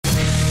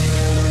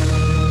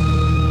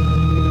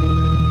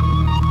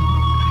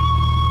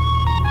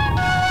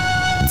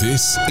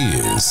This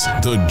is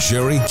the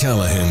Gerry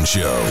Callahan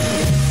Show.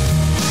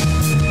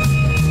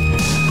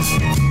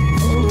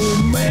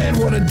 Oh, man,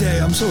 what a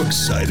day. I'm so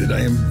excited. I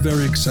am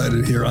very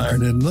excited here,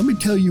 Iron. And let me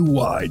tell you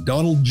why.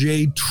 Donald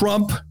J.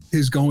 Trump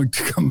is going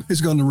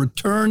to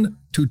return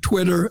to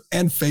Twitter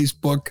and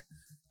Facebook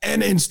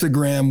and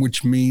Instagram,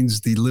 which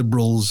means the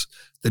liberals,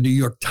 the New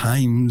York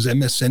Times,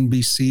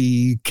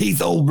 MSNBC,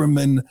 Keith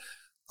Olbermann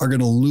are going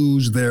to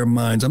lose their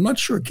minds. I'm not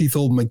sure Keith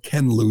Olbermann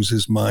can lose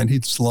his mind.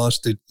 He's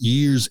lost it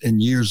years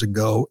and years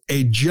ago.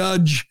 A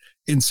judge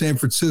in San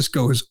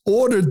Francisco has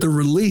ordered the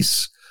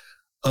release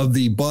of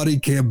the body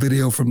cam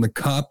video from the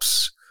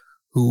cops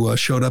who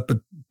showed up at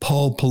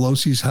Paul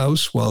Pelosi's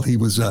house while he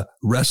was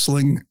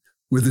wrestling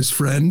with his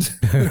friend,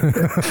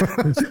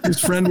 his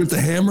friend with the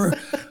hammer.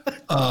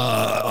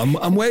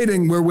 I'm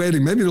waiting. We're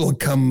waiting. Maybe it'll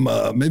come.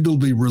 Maybe it'll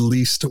be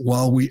released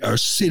while we are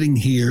sitting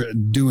here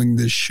doing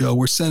this show.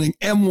 We're sending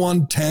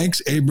M1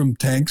 tanks, Abram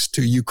tanks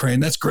to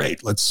Ukraine. That's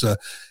great. Let's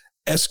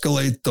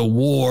escalate the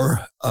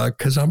war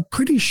because I'm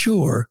pretty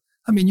sure.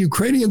 I mean,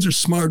 Ukrainians are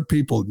smart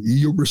people.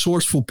 You're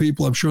resourceful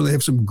people. I'm sure they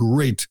have some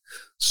great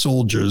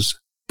soldiers,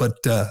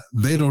 but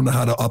they don't know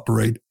how to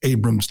operate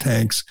Abrams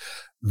tanks.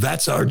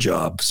 That's our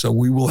job. So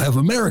we will have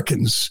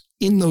Americans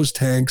in those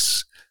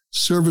tanks,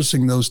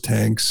 servicing those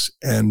tanks.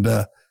 And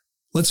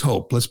let's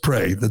hope, let's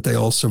pray that they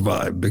all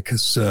survive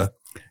because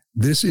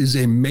this is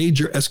a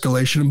major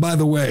escalation. And by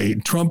the way,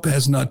 Trump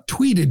has not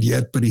tweeted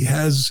yet, but he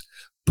has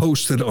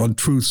posted on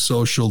Truth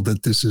Social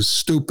that this is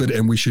stupid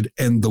and we should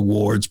end the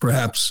war. It's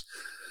perhaps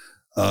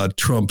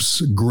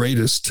Trump's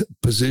greatest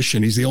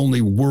position. He's the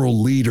only world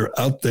leader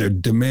out there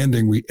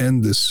demanding we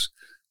end this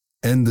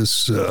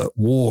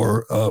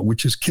war,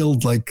 which has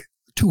killed like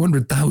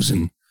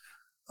 200,000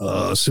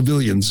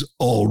 civilians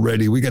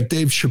already. We got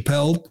Dave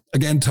Chappelle,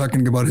 again,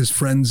 talking about his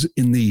friends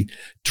in the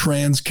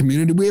trans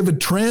community. We have a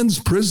trans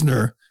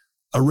prisoner,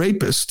 a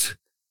rapist,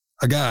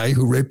 a guy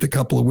who raped a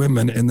couple of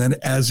women, and then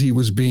as he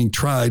was being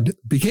tried,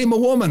 became a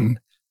woman.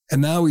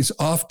 And now he's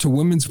off to a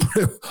woman's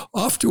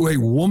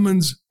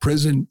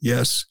prison.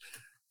 Yes,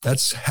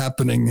 that's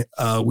happening.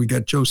 We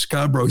got Joe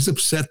Scarborough. He's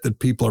upset that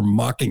people are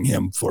mocking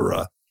him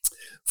for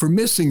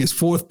missing his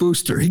fourth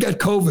booster. He got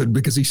COVID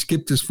because he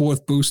skipped his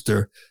fourth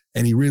booster,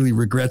 and he really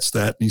regrets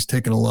that. And he's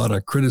taken a lot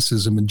of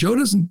criticism. And Joe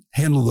doesn't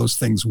handle those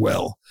things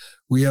well.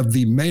 We have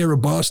the mayor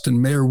of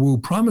Boston, Mayor Wu,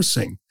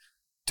 promising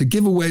to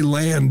give away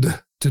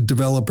land to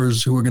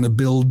developers who are going to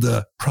build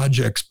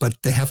projects, but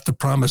they have to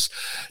promise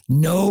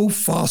no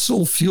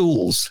fossil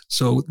fuels.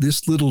 So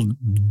this little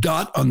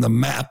dot on the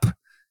map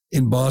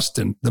in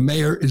Boston, the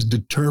mayor is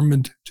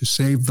determined to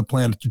save the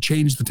planet, to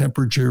change the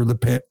temperature of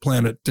the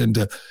planet,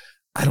 and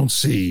I don't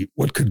see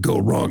what could go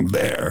wrong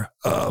there.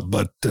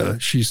 But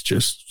she's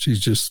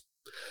just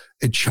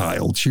a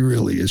child. She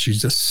really is.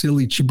 She's just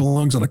silly. She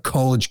belongs on a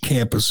college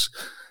campus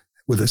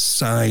with a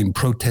sign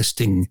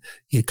protesting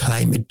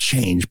climate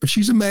change. But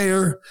she's a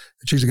mayor.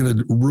 And she's going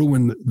to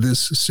ruin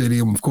this city.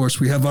 And of course,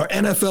 we have our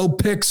NFL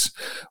picks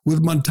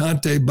with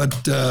Montante. But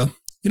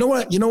you know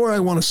what? You know where I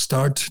want to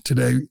start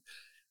today?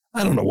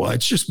 I don't know why.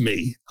 It's just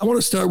me. I want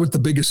to start with the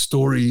biggest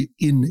story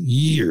in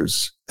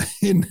years,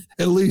 in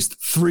at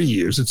least 3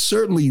 years. It's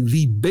certainly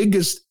the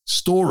biggest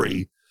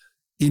story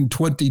in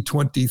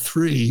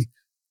 2023.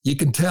 You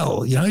can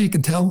tell. You know how you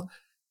can tell?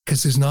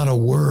 Because there's not a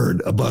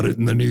word about it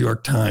in the New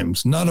York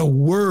Times, not a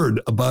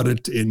word about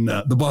it in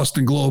the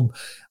Boston Globe.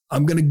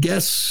 I'm going to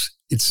guess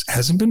it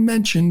hasn't been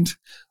mentioned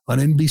on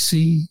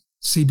NBC,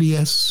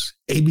 CBS,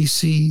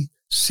 ABC,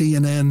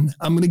 CNN.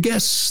 I'm going to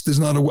guess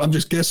I'm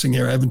just guessing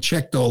here. I haven't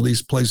checked all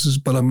these places,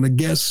 but I'm going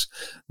to guess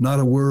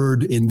not a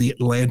word in the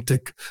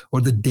Atlantic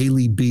or the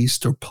Daily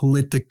Beast or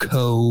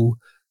Politico.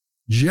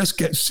 Just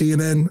get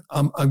CNN.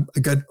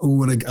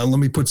 Let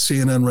me put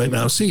CNN right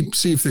now. See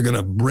if they're going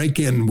to break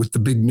in with the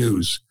big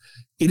news.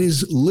 It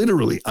is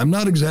literally, I'm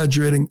not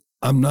exaggerating.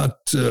 I'm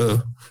not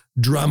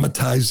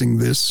dramatizing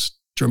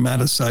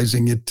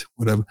it,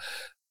 whatever.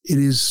 It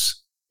is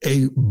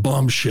a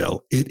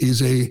bombshell. It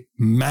is a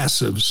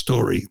massive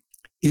story.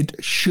 It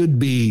should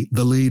be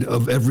the lead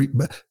of every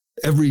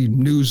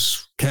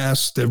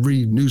newscast,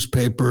 every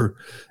newspaper,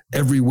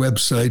 every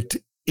website.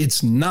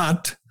 It's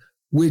not,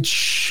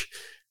 which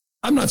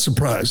I'm not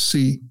surprised.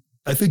 See,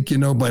 I think you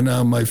know by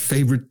now my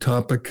favorite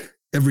topic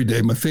every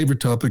day. My favorite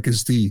topic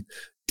is the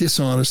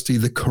dishonesty,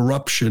 the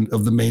corruption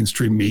of the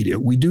mainstream media.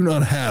 We do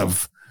not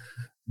have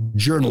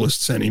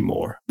journalists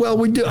anymore. Well,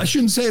 we do. I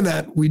shouldn't say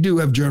that. We do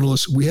have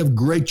journalists. We have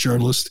great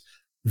journalists.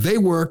 They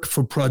work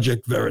for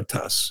Project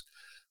Veritas.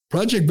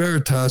 Project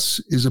Veritas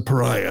is a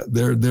pariah.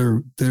 They're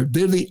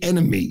the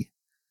enemy,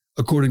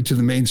 according to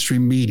the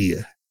mainstream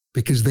media,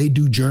 because they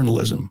do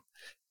journalism.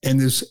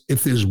 And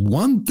if there's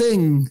one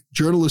thing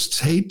journalists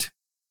hate,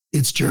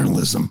 it's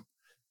journalism.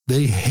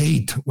 They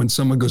hate when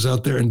someone goes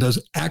out there and does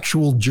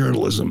actual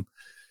journalism.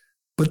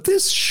 But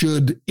this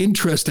should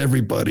interest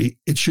everybody.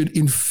 It should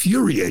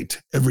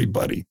infuriate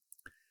everybody.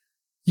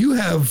 You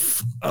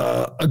have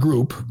a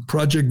group,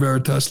 Project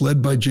Veritas,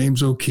 led by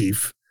James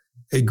O'Keefe,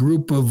 a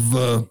group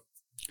of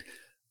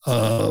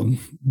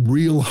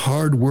real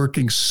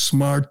hardworking,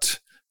 smart,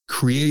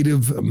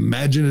 creative,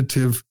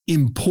 imaginative,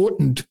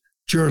 important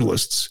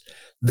journalists.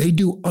 They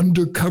do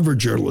undercover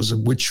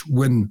journalism, which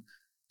when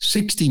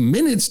 60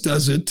 Minutes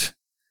does it,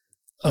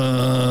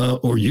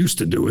 or used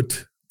to do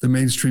it, the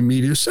mainstream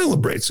media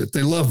celebrates it.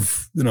 They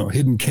love,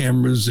 hidden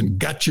cameras and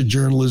gotcha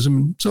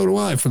journalism. So do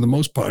I, for the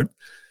most part.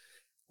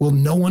 Well,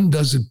 no one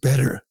does it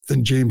better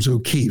than James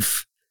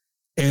O'Keefe.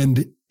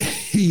 And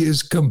he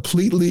is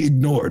completely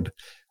ignored.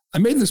 I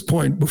made this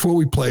point before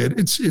we play it.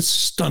 It's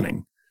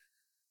stunning.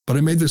 But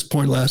I made this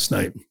point last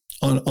night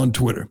on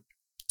Twitter.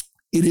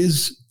 It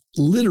is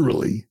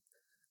literally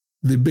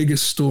the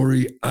biggest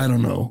story, I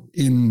don't know,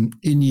 in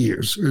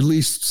years, or at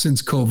least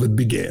since COVID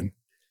began.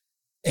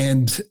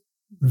 And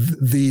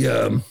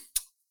it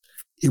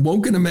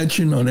won't get a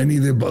mention on any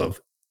of the above.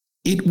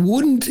 It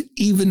wouldn't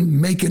even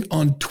make it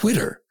on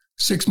Twitter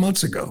 6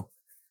 months ago.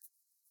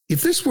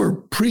 If this were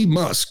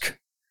pre-Musk,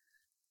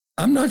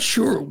 I'm not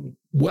sure.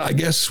 Well, I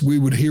guess I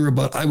would hear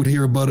about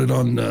it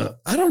on,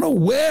 I don't know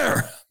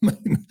where.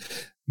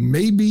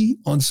 Maybe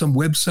on some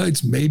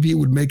websites, maybe it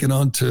would make it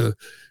onto,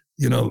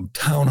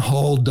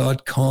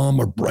 townhall.com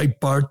or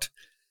Breitbart.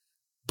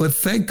 But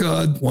thank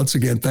God, once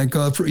again, thank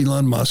God for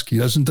Elon Musk. He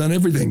hasn't done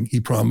everything he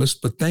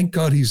promised, but thank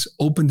God he's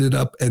opened it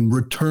up and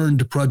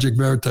returned Project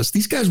Veritas.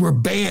 These guys were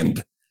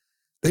banned.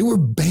 They were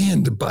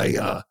banned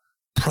by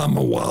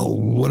Pramawal,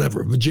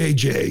 whatever,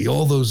 JJ,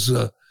 all those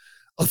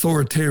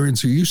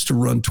authoritarians who used to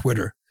run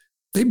Twitter.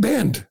 They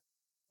banned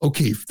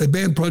O'Keefe. They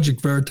banned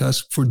Project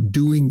Veritas for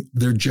doing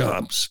their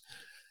jobs.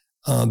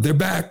 They're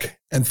back,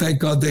 and thank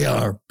God they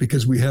are,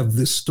 because we have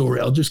this story.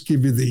 I'll just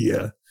give you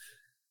the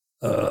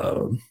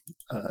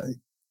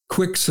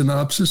quick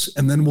synopsis,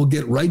 and then we'll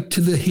get right to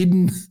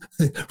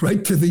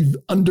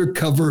the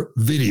undercover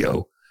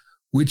video,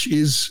 which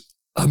is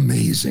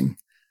amazing.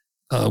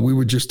 We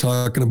were just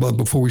talking about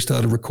before we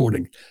started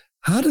recording.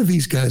 How do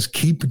these guys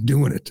keep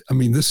doing it? I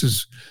mean,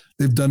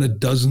 they've done it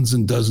dozens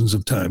and dozens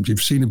of times.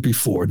 You've seen it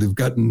before. They've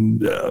gotten,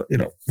 big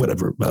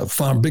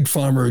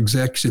pharma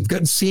execs. They've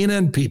gotten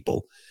CNN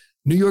people,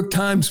 New York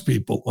Times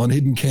people on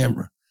hidden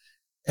camera.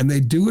 And they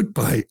do it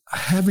by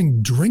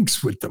having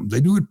drinks with them. They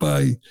do it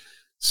by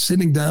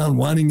sitting down,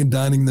 whining and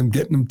dining them,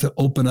 getting them to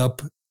open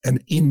up,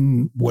 and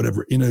in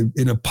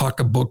a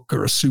pocketbook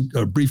or a suit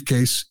or a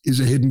briefcase is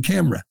a hidden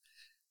camera.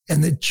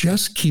 And it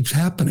just keeps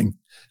happening.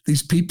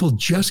 These people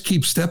just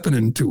keep stepping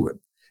into it.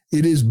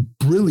 It is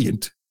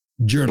brilliant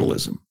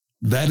journalism.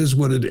 That is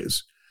what it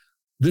is.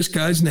 This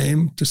guy's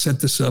name, to set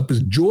this up,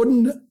 is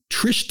Jordan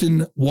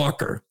Tristan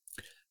Walker,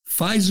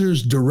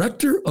 Pfizer's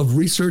Director of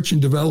Research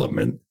and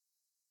Development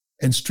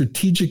and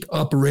Strategic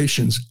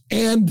Operations,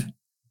 and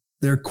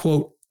their,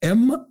 quote,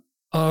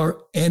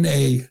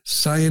 mRNA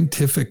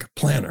scientific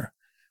planner.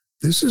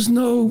 This is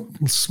no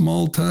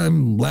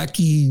small-time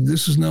lackey.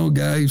 This is no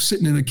guy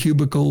sitting in a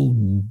cubicle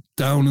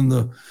down in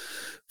the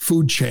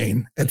food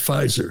chain at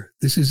Pfizer.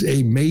 This is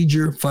a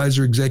major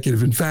Pfizer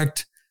executive. In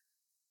fact,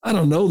 I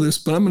don't know this,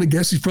 but I'm going to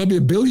guess he's probably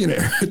a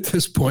billionaire at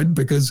this point,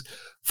 because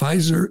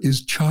Pfizer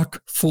is chock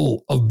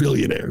full of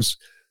billionaires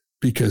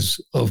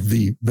because of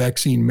the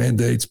vaccine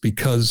mandates,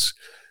 because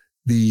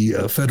the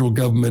federal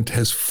government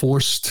has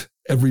forced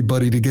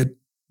everybody to get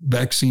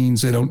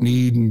vaccines they don't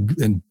need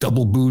and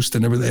double boost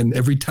and everything. And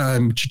every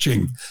time,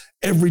 cha-ching,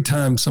 every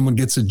time someone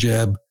gets a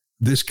jab,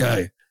 this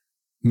guy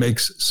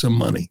makes some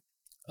money.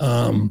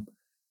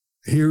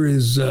 Here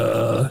is,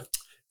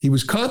 he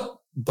was caught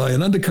by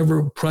an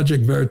undercover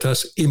Project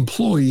Veritas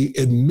employee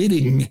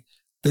admitting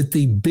that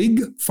the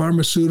big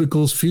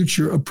pharmaceuticals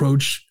future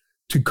approach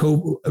to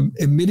COVID,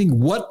 admitting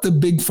what the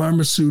big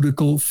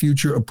pharmaceutical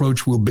future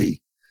approach will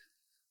be.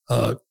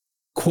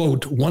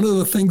 Quote, one of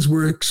the things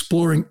we're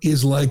exploring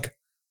is like,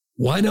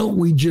 why don't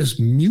we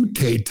just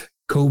mutate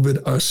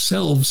COVID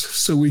ourselves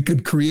so we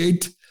could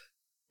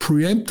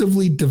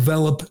preemptively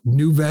develop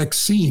new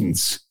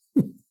vaccines?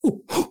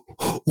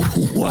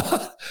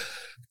 What?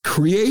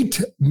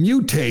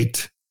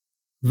 Mutate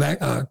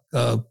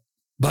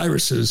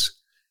viruses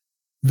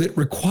that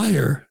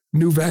require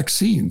new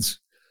vaccines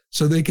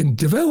so they can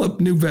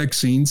develop new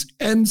vaccines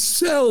and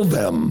sell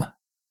them.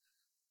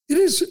 It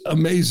is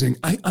amazing.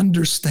 I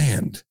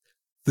understand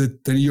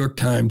that the New York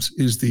Times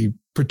is the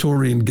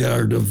Praetorian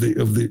Guard of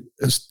the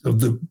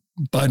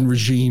Biden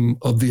regime,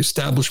 of the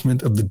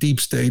establishment, of the deep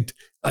state.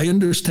 I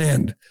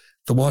understand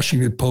the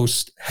Washington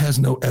Post has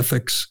no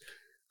ethics.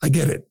 I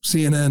get it.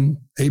 CNN,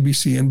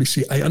 ABC,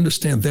 NBC, I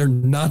understand they're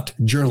not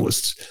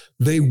journalists.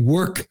 They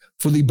work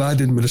for the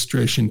Biden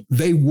administration.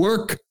 They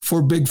work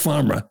for Big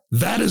Pharma.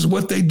 That is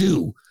what they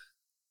do.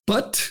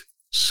 But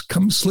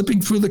come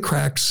slipping through the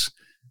cracks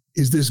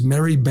is this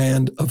merry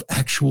band of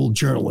actual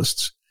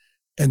journalists.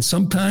 And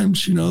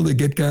sometimes, they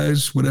get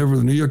guys, whatever,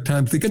 the New York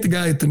Times, they get the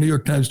guy at the New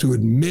York Times to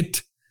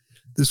admit,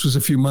 this was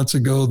a few months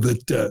ago,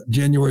 that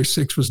January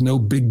 6th was no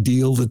big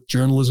deal, that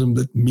journalism,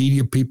 that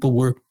media people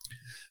were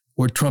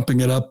trumping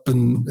it up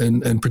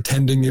and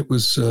pretending it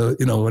was,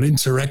 an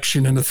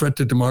insurrection and a threat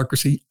to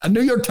democracy. A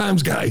New York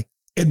Times guy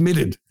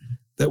admitted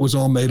that was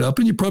all made up.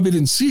 And you probably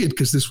didn't see it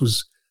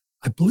because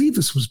I believe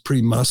this was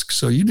pre-Musk,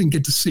 so you didn't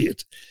get to see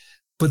it.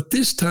 But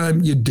this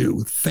time you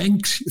do.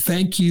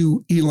 Thank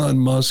you, Elon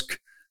Musk.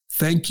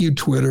 Thank you,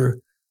 Twitter.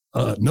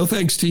 No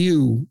thanks to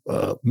you,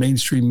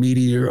 mainstream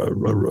media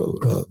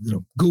or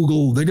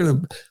Google.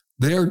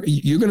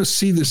 You're gonna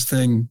see this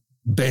thing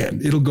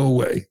banned. It'll go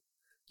away.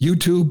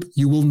 YouTube,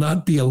 you will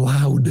not be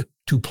allowed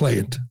to play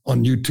it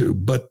on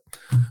YouTube. But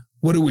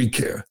what do we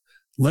care?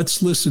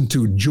 Let's listen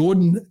to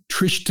Jordan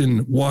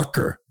Tristan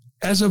Walker.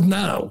 As of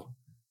now,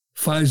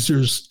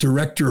 Pfizer's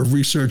director of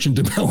research and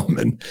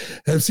development.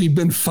 Has he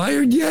been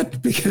fired yet?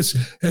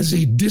 Has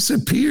he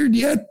disappeared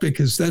yet?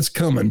 Because that's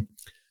coming.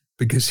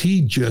 Because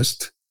he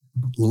just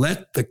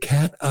let the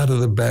cat out of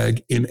the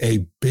bag in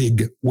a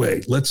big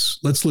way. Let's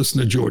listen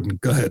to Jordan.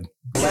 Go ahead.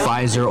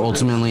 Pfizer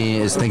ultimately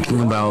is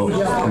thinking about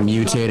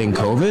mutating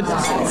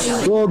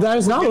COVID? Well, that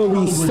is not what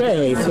we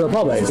say to the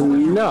public.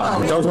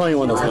 No, don't tell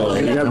anyone that's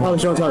going. You probably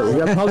don't tell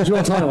anyone. You probably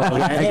don't tell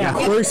anyone.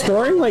 Okay? We're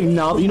exploring,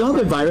 now, you know how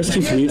the virus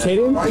keeps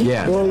mutating?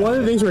 Yeah. Well, one of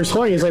the things we're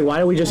exploring is, why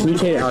don't we just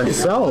mutate it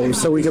ourselves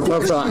so we can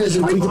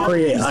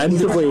create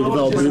unpredictably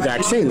develop new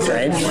vaccines,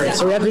 right?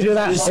 So we have to do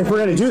that. If we're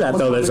going to do that,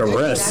 though, there's a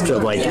risk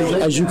of,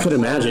 as you could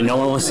imagine, no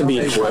one wants to be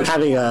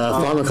having a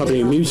pharma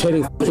company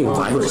mutating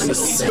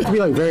viruses. It could be,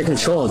 very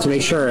controlled to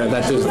make sure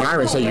that this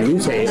virus that you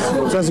mutate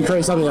doesn't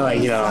create something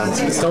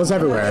that goes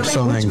everywhere.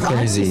 Something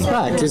crazy.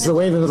 Fact, it's the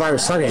way that the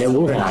virus started in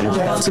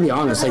Wuhan. To be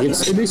honest,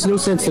 it makes no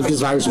sense that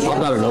this virus would pop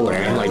out of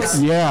nowhere.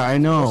 Yeah, I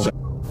know.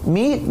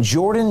 Meet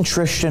Jordan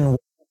Tristan.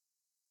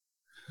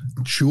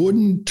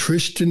 Jordan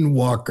Tristan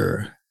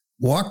Walker.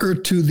 Walker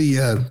to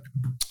the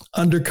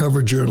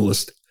undercover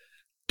journalist.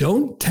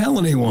 Don't tell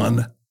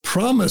anyone.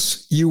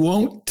 Promise you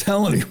won't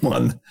tell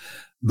anyone.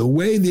 The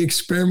way the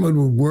experiment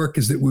would work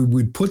is that we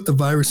would put the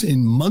virus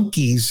in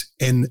monkeys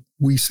and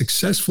we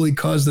successfully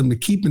cause them to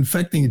keep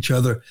infecting each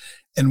other,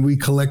 and we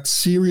collect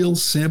serial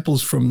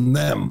samples from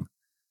them.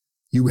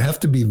 You have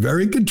to be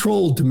very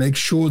controlled to make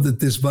sure that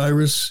this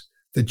virus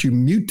that you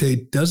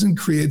mutate doesn't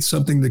create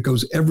something that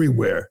goes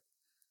everywhere,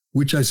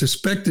 which I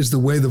suspect is the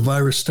way the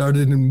virus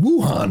started in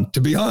Wuhan,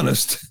 to be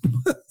honest.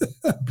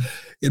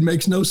 It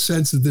makes no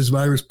sense that this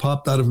virus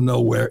popped out of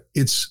nowhere.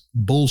 It's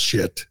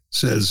bullshit,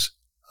 says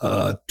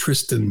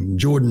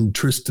Jordan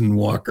Tristan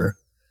Walker.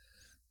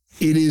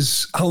 It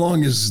is, how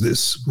long is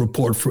this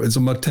report for? It's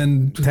about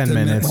 10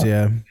 minutes,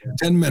 yeah.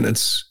 10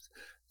 minutes.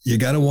 You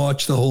got to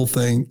watch the whole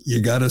thing.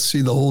 You got to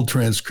see the whole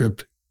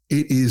transcript.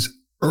 It is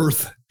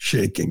earth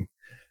shaking.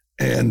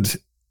 And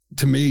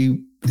to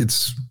me,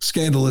 it's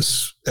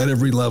scandalous at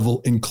every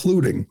level,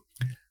 including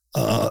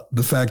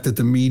the fact that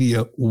the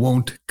media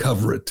won't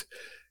cover it.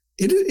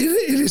 It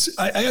is,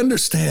 I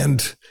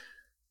understand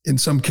in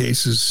some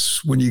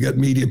cases when you got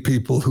media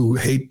people who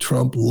hate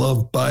Trump,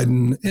 love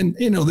Biden, and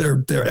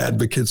they're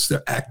advocates,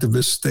 they're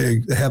activists,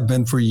 they have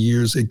been for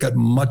years. It got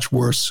much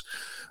worse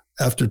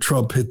after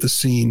Trump hit the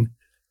scene.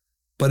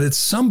 But at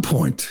some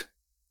point,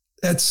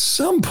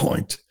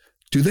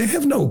 do they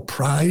have no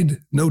pride,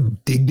 no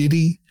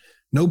dignity,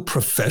 no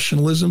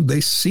professionalism?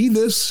 They see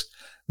this,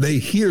 they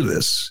hear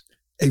this.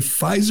 A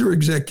Pfizer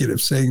executive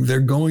saying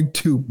they're going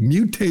to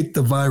mutate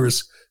the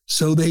virus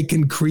so they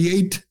can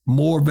create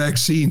more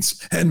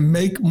vaccines and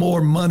make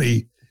more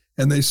money.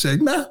 And they say,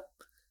 nah,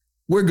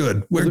 we're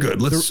good. We're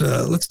good.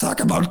 Let's talk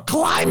about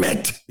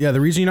climate. Yeah,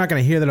 the reason you're not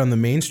going to hear that on the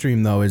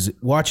mainstream, though, is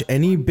watch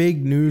any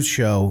big news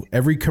show,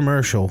 every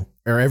commercial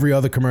or every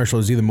other commercial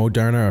is either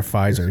Moderna or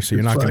Pfizer. So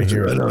you're not going to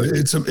hear it.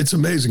 It's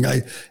amazing.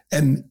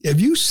 And have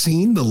you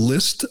seen the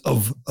list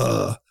of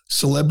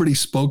celebrity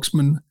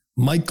spokesmen?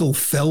 Michael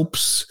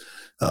Phelps,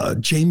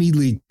 Jamie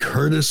Lee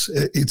Curtis.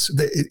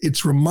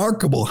 It's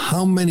remarkable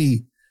how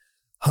many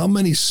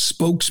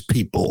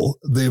spokespeople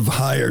they've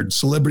hired.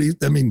 Celebrities.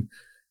 I mean,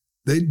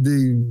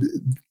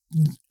 the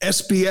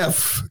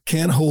SBF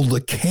can't hold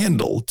a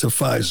candle to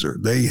Pfizer.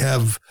 They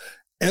have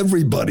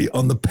everybody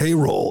on the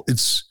payroll.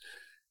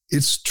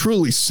 It's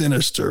truly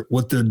sinister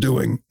what they're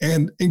doing,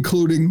 and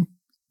including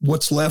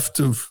what's left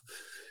of,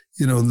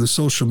 the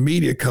social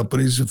media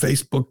companies,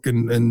 Facebook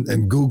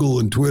and Google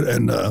and Twitter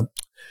and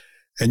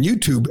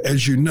YouTube,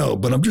 as you know.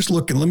 But I'm just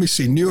looking. Let me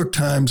see. New York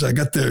Times. I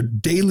got their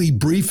daily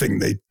briefing.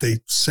 They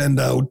send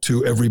out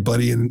to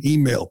everybody in an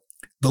email.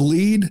 The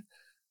lead,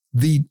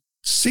 the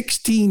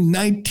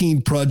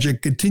 1619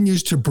 Project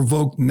continues to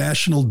provoke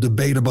national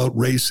debate about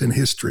race and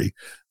history.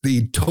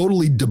 The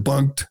totally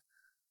debunked,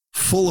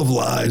 full of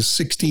lies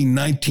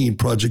 1619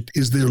 Project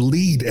is their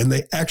lead, and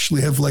they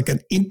actually have like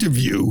an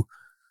interview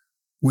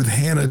with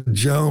Hannah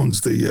Jones,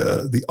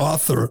 the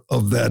author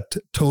of that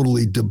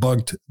totally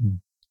debunked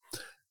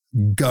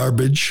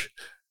garbage.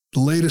 The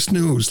latest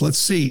news. Let's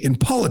see. In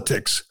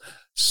politics,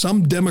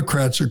 some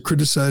Democrats are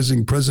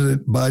criticizing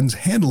President Biden's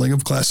handling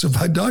of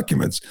classified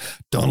documents.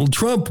 Donald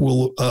Trump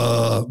will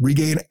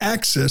regain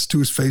access to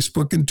his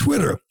Facebook and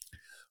Twitter.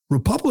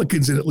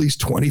 Republicans in at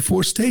least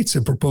 24 states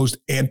have proposed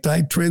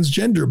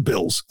anti-transgender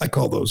bills. I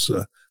call those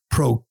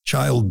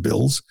pro-child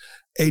bills.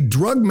 A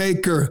drug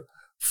maker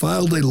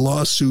filed a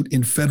lawsuit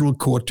in federal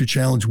court to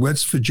challenge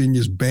West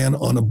Virginia's ban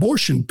on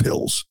abortion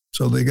pills.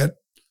 So they got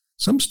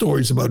some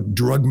stories about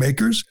drug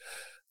makers.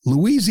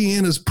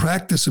 Louisiana's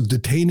practice of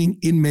detaining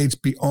inmates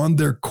beyond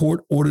their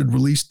court-ordered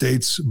release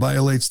dates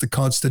violates the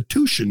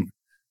Constitution,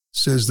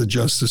 says the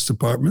Justice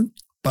Department.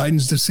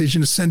 Biden's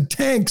decision to send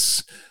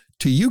tanks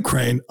to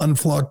Ukraine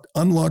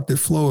unlocked the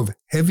flow of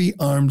heavy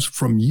arms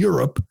from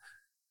Europe.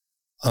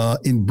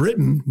 In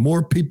Britain,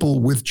 more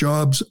people with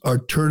jobs are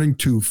turning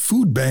to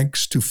food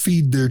banks to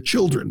feed their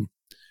children.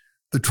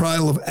 The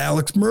trial of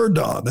Alex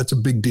Murdaugh, that's a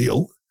big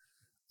deal.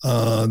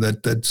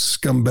 That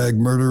scumbag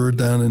murderer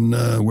down in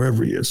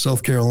wherever he is,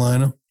 South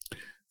Carolina.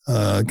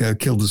 Guy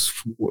killed his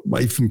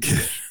wife and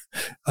kid.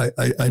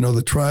 I know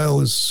the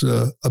trial is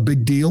a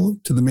big deal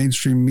to the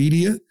mainstream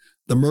media.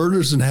 The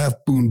murders in Half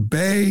Moon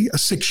Bay, a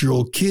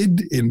 6-year-old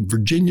kid in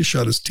Virginia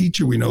shot his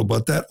teacher. We know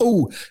about that.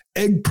 Oh,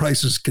 egg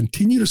prices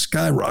continue to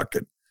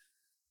skyrocket.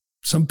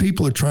 Some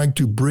people are trying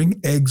to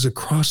bring eggs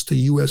across the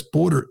U.S.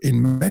 border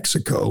in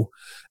Mexico.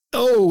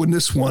 Oh, and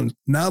this one,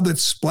 now that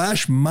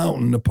Splash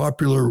Mountain, a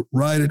popular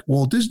ride at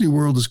Walt Disney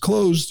World, is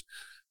closed,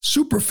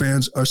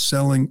 superfans are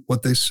selling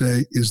what they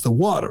say is the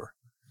water.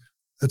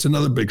 That's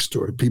another big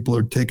story. People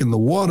are taking the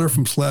water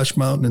from Splash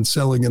Mountain and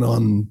selling it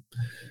on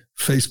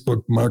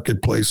Facebook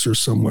Marketplace or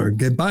somewhere.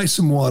 Buy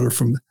some water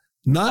from,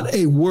 not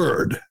a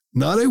word.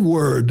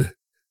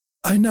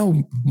 I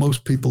know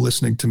most people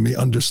listening to me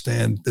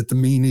understand that the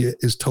media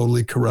is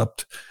totally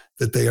corrupt,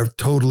 that they are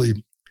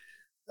totally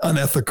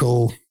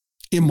unethical,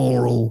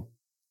 immoral,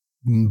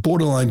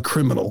 borderline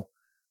criminal.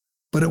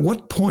 But at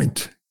what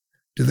point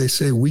do they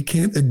say we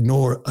can't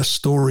ignore a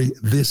story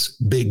this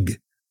big,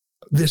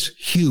 this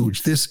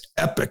huge, this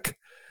epic?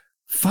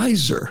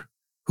 Pfizer,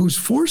 who's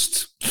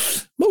forced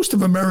most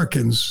of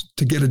Americans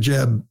to get a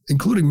jab,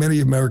 including many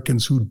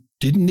Americans who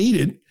didn't need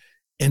it,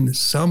 and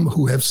some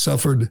who have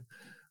suffered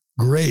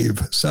grave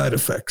side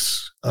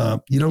effects.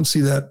 You don't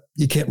see that.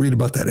 You can't read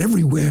about that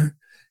everywhere.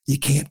 You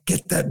can't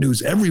get that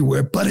news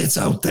everywhere, but it's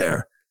out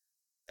there.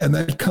 And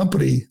that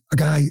company,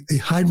 a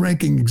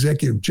high-ranking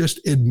executive,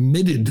 just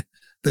admitted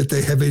that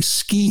they have a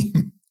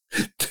scheme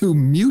to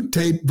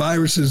mutate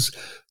viruses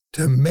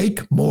to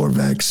make more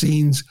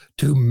vaccines,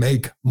 to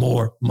make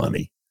more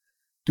money.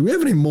 Do we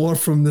have any more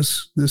from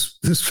this?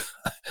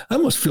 I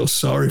almost feel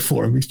sorry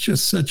for him. He's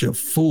just such a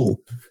fool.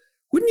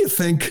 Didn't you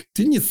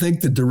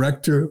think the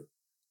director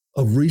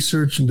of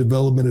research and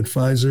development at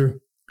Pfizer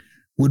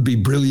would be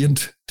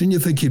brilliant? Didn't you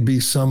think he'd be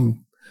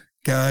some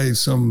guy,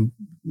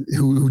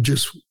 who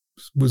just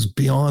was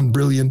beyond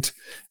brilliant?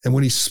 And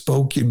when he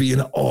spoke, you'd be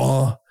in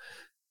awe.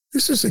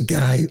 This is a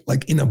guy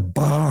like in a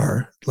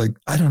bar, like,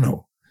 I don't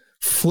know,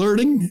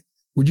 flirting.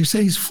 Would you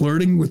say he's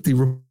flirting with the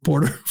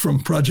reporter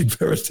from Project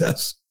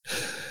Veritas?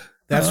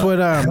 That's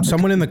what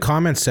someone in the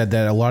comments said,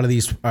 that a lot of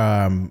these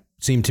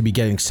seem to be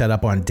getting set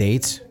up on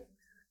dates.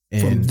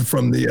 And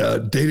from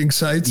the dating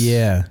sites?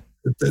 Yeah.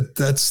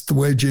 That's the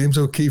way James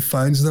O'Keefe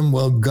finds them.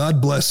 Well, God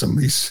bless him.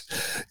 He's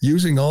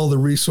using all the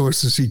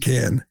resources he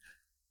can.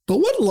 But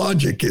what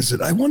logic is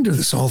it? I wonder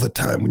this all the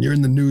time when you're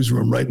in the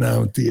newsroom right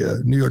now at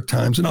the New York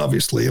Times, and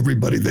obviously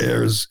everybody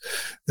there is,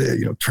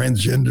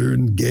 transgender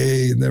and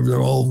gay, and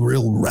they're all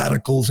real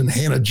radicals. And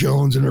Hannah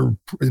Jones and her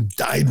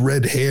dyed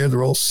red hair,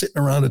 they're all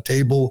sitting around a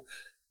table,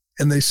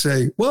 and they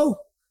say, "Well,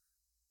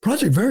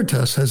 Project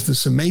Veritas has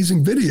this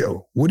amazing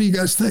video. What do you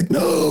guys think?"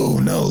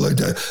 No,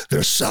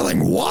 they're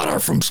selling water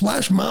from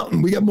Splash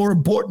Mountain. We got more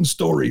important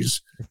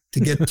stories to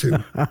get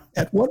to.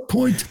 At what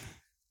point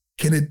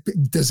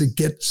does it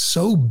get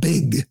so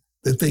big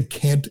that they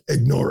can't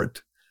ignore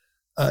it?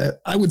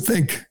 I would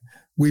think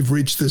we've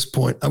reached this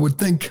point. I would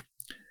think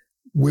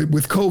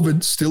with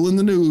COVID still in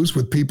the news,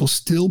 with people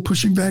still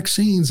pushing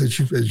vaccines, as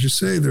you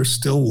say, there's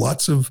still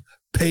lots of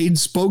paid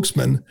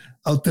spokesmen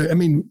out there. I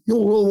mean,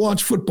 we'll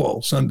watch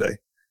football Sunday,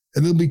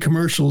 and there'll be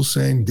commercials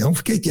saying, "Don't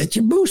forget, get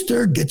your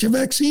booster, get your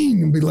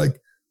vaccine." And be like,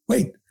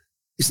 wait,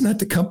 isn't that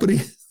the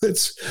company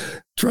that's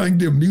trying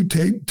to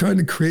mutate, trying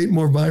to create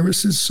more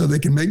viruses so they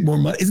can make more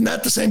money? Isn't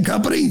that the same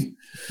company?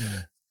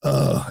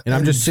 And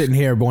I'm just sitting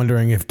here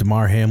wondering if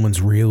Damar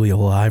Hamlin's really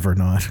alive or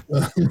not.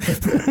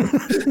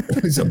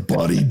 He's a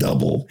body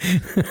double.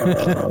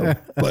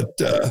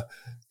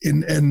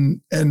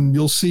 And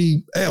you'll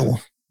see,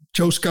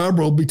 Joe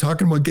Scarborough will be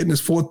talking about getting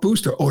his 4th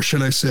booster, or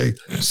should I say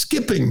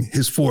skipping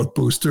his 4th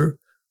booster,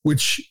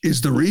 which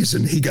is the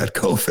reason he got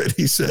COVID.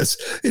 He says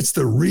it's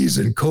the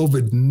reason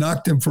COVID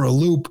knocked him for a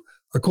loop.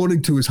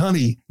 According to his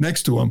honey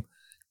next to him,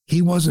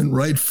 he wasn't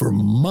right for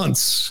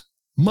months.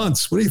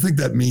 What do you think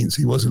that means?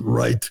 He wasn't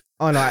right.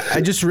 Oh no, I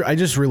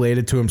just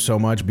related to him so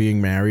much, being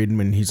married,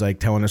 when he's like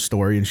telling a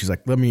story and she's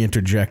like, "Let me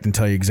interject and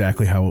tell you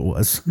exactly how it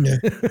was." Yeah.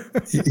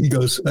 He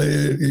goes,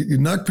 "You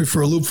knocked me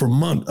for a loop for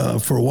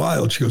a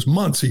while." She goes,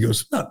 "Months." He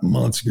goes, "Not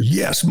months." He goes,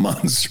 "Yes,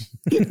 months."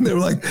 They were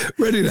like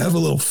ready to have a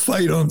little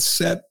fight on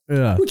set,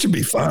 which would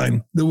be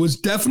fine. There was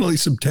definitely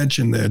some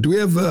tension there. Do we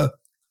have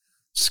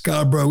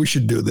Scarborough? We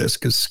should do this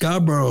because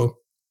Scarborough,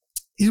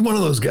 he's one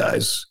of those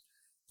guys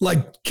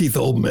like Keith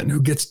Olbermann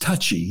who gets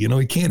touchy.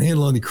 He can't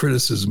handle any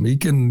criticism. He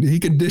can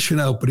dish it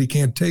out, but he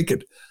can't take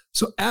it.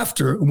 So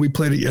and we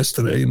played it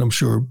yesterday, and I'm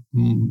sure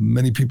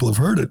many people have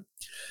heard it,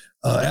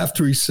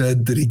 after he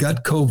said that he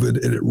got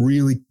COVID and it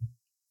really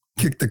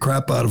kicked the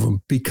crap out of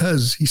him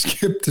because he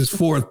skipped his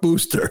fourth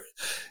booster.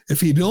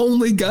 If he'd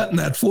only gotten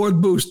that fourth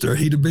booster,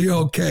 he'd be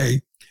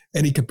okay.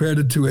 And he compared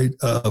it to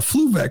a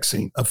flu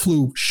vaccine, a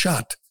flu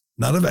shot,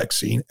 not a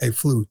vaccine, a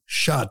flu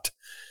shot,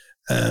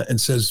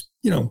 and says,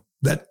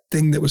 that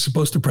thing that was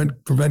supposed to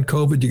prevent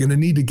COVID, you're going to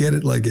need to get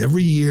it like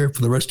every year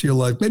for the rest of your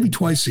life, maybe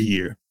twice a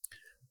year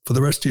for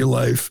the rest of your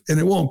life. And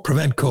it won't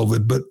prevent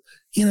COVID, but,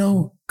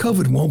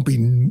 COVID won't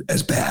be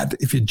as bad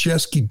if you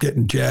just keep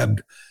getting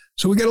jabbed.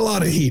 So we get a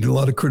lot of heat, a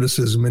lot of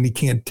criticism, and he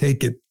can't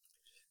take it.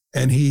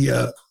 And he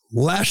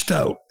lashed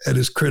out at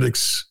his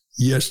critics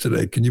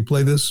yesterday. Can you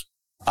play this?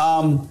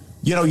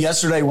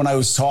 Yesterday when I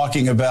was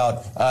talking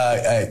about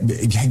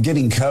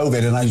getting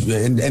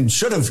COVID and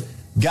should have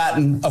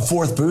gotten a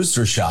fourth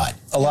booster shot,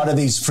 a lot of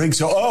these freaks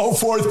go, oh,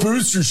 fourth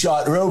booster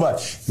shot,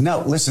 robot. No,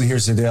 listen,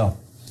 here's the deal,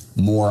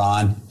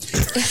 moron.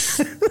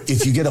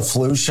 If you get a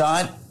flu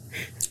shot,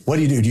 what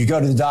do? Do you go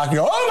to the doctor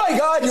and go, oh my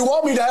God, you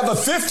want me to have a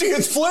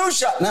 50th flu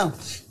shot? No,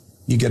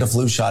 you get a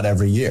flu shot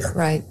every year.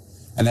 Right.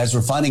 And as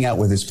we're finding out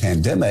with this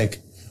pandemic,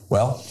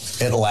 well,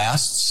 it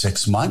lasts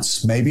 6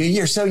 months, maybe a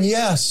year. So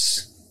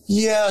yes,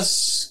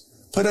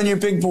 put on your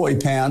big boy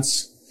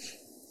pants,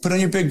 put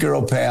on your big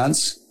girl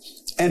pants.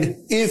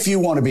 And if you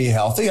want to be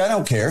healthy, I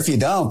don't care if you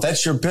don't,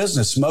 that's your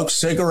business. Smoke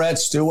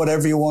cigarettes, do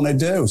whatever you want to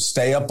do.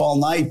 Stay up all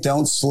night,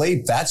 don't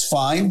sleep. That's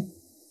fine.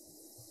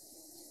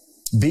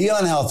 Be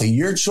unhealthy,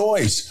 your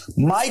choice.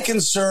 My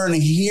concern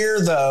here,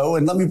 though,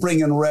 and let me bring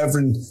in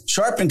Reverend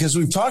Sharpton, because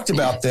we've talked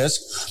about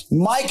this.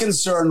 My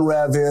concern,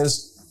 Rev,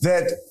 is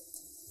that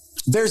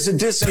there's a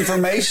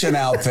disinformation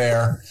out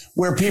there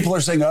where people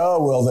are saying,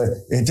 oh, well,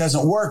 it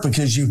doesn't work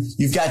because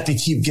you've got to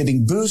keep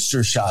getting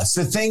booster shots.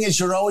 The thing is,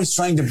 you're always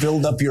trying to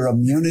build up your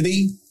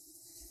immunity.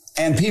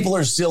 And people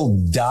are still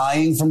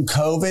dying from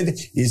COVID.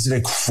 Is it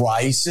a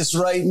crisis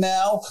right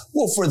now?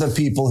 Well, for the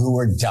people who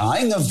are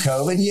dying of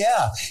COVID,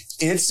 yeah,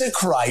 it's a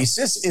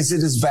crisis. Is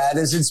it as bad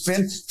as it's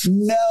been?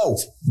 No.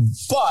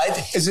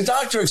 But as a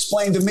doctor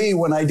explained to me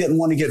when I didn't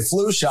want to get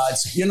flu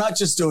shots, you're not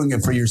just doing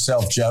it for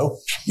yourself, Joe.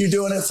 You're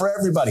doing it for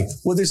everybody.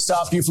 Will this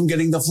stop you from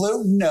getting the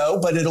flu? No,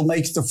 but it'll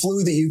make the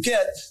flu that you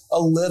get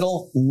a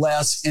little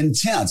less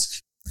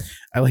intense.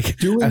 I like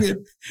doing it.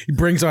 He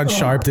brings on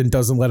Sharpton,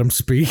 doesn't let him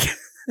speak.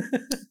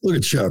 Look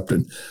at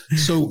Sharpton.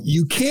 So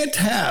you can't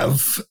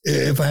have,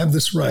 if I have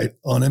this right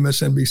on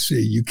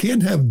MSNBC, you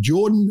can't have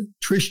Jordan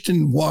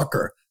Tristan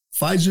Walker,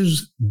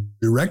 Pfizer's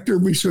Director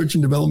of Research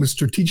and Development,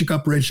 Strategic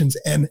Operations,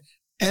 and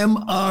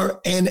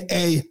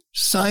mRNA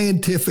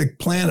scientific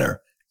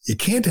planner. You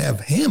can't have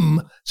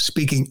him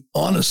speaking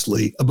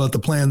honestly about the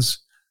plans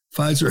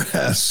Pfizer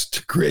has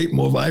to create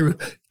more virus.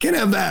 You can't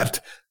have that.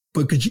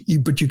 But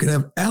you can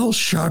have Al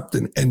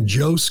Sharpton and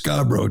Joe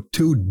Scarborough,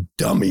 two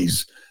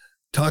dummies,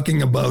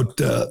 talking about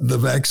the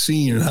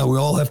vaccine and how we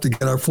all have to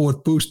get our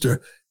fourth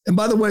booster. And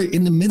by the way,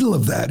 in the middle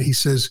of that, he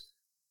says,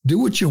 do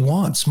what you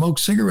want, smoke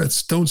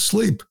cigarettes, don't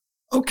sleep.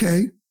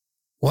 Okay,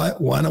 why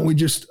don't we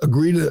just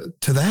agree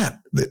to that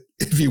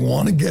if you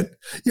want to get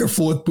your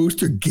fourth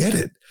booster, get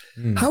it.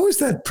 How is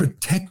that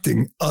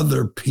protecting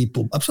other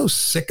people? I'm so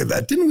sick of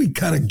that. Didn't we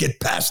kind of get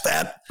past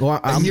that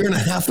a year and a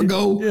half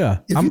ago? Yeah.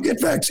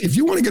 If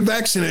you want to get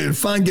vaccinated,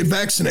 fine, get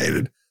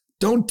vaccinated.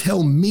 Don't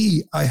tell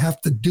me I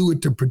have to do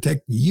it to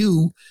protect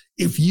you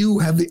if you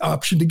have the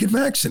option to get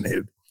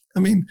vaccinated. I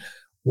mean,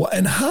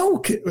 and how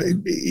can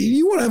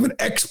you want to have an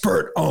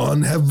expert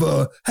on, have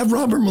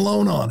Robert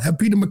Malone on, have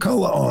Peter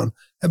McCullough on,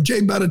 have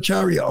Jay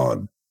Bhattacharya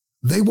on?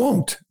 They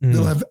won't.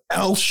 They'll have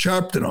Al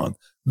Sharpton on.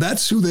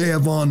 That's who they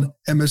have on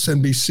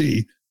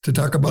MSNBC to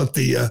talk about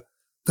the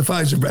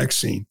Pfizer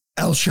vaccine.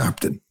 Al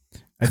Sharpton.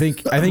 I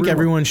think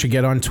everyone should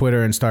get on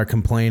Twitter and start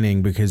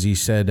complaining because he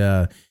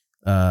said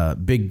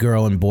big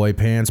girl and boy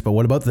pants, but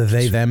what about the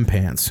they them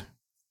pants?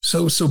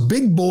 So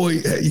big boy,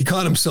 he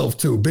caught himself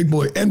too, big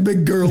boy and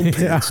big girl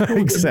pants. Yeah,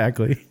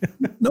 exactly.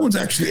 No one's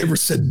actually ever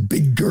said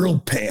big girl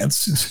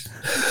pants,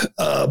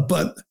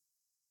 but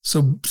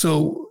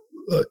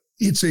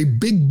it's a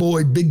big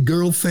boy, big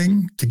girl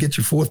thing to get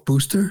your fourth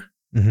booster.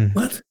 Mm-hmm.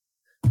 What?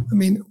 I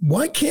mean,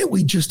 why can't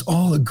we just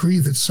all agree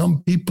that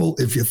some people,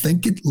 if you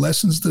think it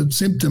lessens the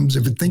symptoms,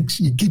 if it thinks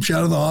it keeps you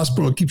out of the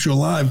hospital, it keeps you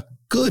alive,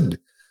 good.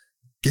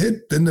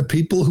 Then the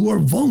people who are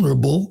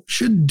vulnerable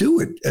should do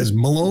it. As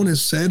Malone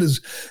has said,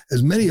 as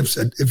many have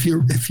said, if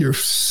you're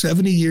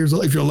 70 years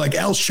old, if you're like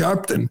Al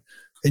Sharpton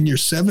in your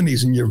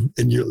 70s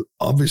and you're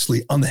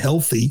obviously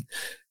unhealthy,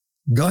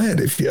 go ahead.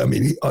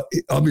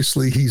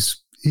 Obviously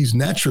he's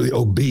naturally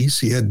obese.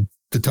 He had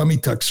the tummy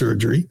tuck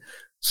surgery.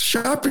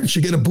 Sharpton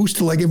should get a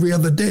booster like every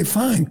other day.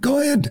 Fine, go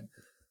ahead.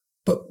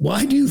 But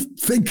why do you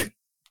think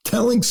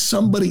telling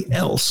somebody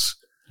else,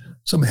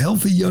 some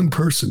healthy young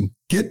person,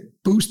 get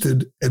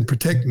boosted and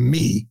protect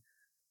me?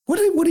 What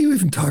are you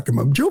even talking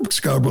about? Joe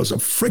Scarborough's a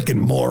freaking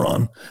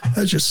moron.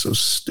 That's just so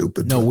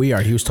stupid. No, we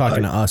are. He was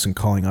talking to us and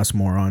calling us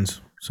morons.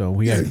 So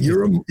right.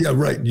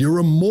 You're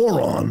a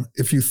moron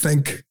if you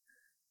think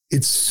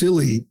it's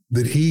silly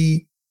that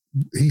he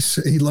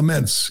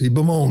laments, he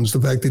bemoans the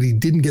fact that he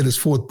didn't get his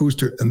fourth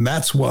booster, and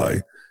that's why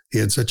he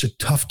had such a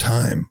tough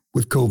time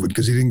with COVID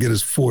because he didn't get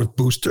his 4th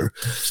booster.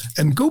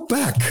 And go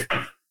back.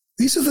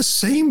 These are the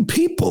same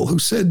people who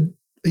said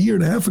a year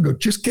and a half ago,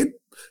 just get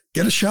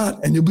a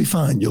shot and you'll be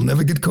fine. You'll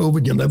never get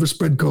COVID. You'll never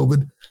spread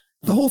COVID.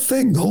 The whole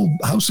thing, the whole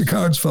house of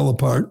cards fell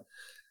apart.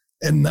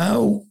 And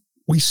now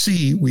we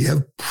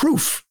have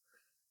proof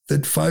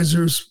that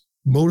Pfizer's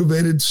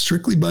motivated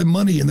strictly by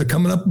money, and they're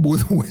coming up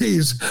with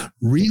ways,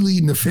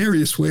 really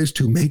nefarious ways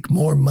to make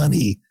more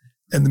money.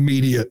 And the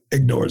media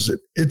ignores it.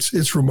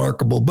 It's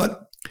remarkable.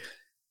 But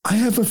I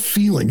have a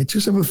feeling,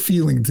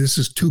 this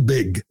is too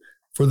big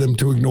for them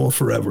to ignore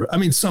forever. I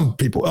mean, some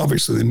people,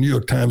 obviously the New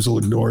York Times will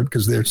ignore it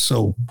because they're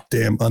so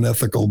damn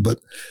unethical. But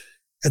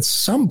at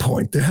some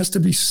point, there has to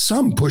be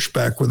some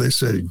pushback where they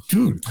say,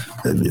 dude,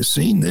 have you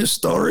seen this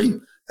story?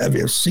 Have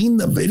you seen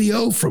the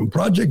video from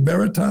Project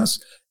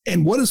Veritas?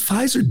 And what does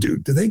Pfizer do?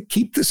 Do they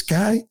keep this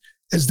guy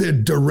as their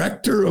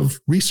director of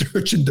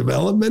research and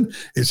development?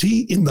 Is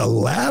he in the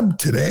lab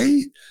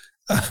today?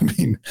 I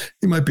mean,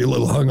 he might be a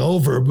little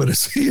hungover, but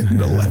is he in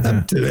the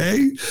lab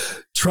today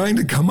trying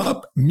to come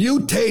up,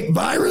 mutate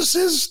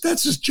viruses?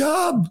 That's his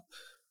job.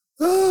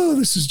 Oh,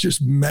 this is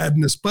just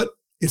madness. But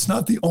it's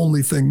not the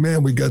only thing,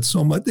 man. We got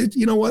so much.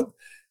 You know what?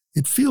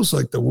 It feels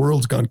like the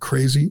world's gone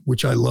crazy,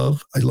 which I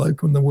love. I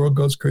like when the world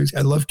goes crazy.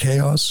 I love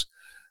chaos.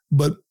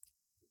 But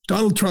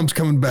Donald Trump's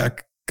coming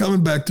back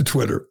to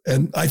Twitter.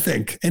 And I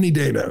think any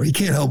day now, he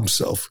can't help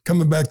himself.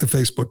 Coming back to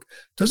Facebook.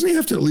 Doesn't he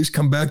have to at least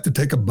come back to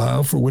take a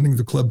bow for winning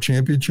the club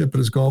championship at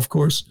his golf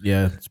course?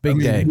 Yeah, it's a big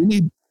day.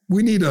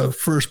 We need a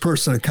first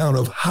person account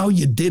of how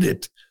you did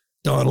it,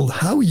 Donald,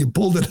 how you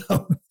pulled it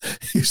out.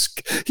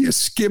 You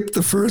skipped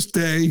the first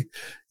day.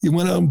 You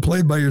went out and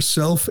played by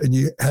yourself, and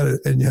you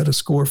had to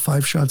score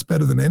 5 shots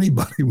better than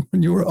anybody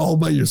when you were all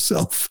by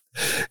yourself.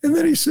 And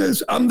then he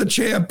says, "I'm the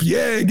champ.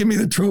 Yeah, give me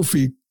the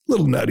trophy." A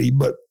little nutty,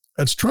 but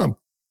that's Trump.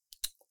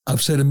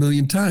 I've said a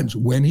million times,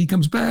 when he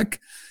comes back,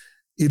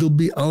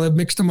 I'll have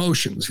mixed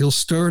emotions. He'll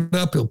stir it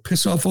up. He'll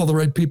piss off all the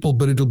right people,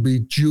 but it'll be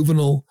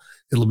juvenile.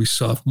 It'll be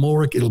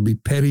sophomoric. It'll be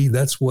petty.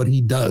 That's what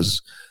he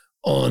does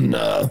on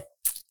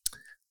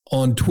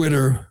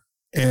Twitter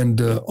and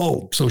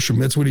social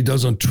media. That's what he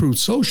does on Truth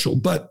Social.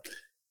 But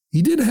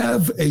he did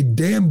have a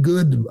damn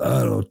good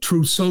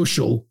Truth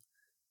Social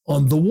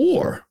on the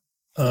war.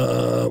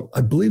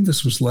 I believe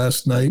this was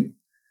last night.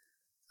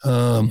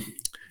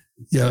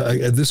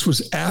 This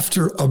was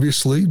after,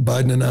 obviously,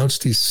 Biden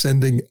announced he's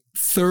sending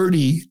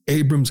 30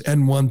 Abrams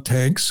N1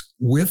 tanks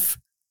with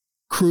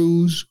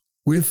crews,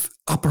 with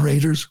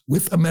operators,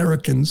 with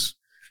Americans.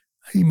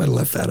 He might have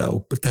left that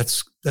out, but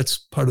that's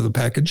part of the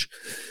package.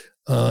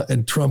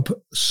 And Trump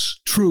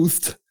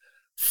truthed,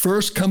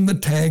 first come the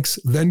tanks,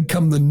 then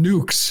come the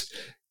nukes.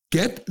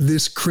 Get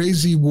this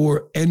crazy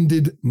war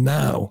ended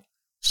now.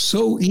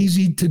 So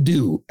easy to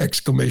do, !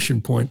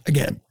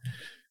 Again,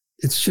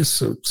 it's just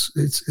so,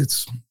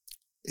 it's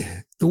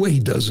the way he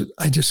does it.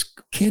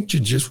 Can't you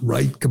just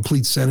write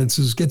complete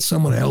sentences? Get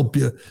someone to help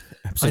you.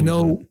 Absolutely. I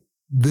know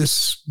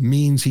this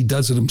means he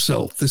does it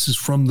himself. This is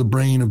from the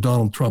brain of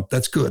Donald Trump.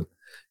 That's good.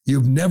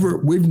 We've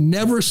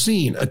never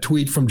seen a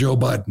tweet from Joe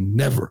Biden.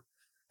 Never.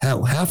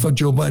 Hell, half of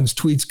Joe Biden's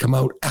tweets come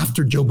out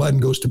after Joe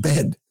Biden goes to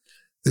bed.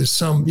 There's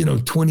some,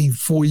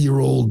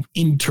 24-year-old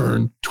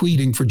intern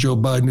tweeting for Joe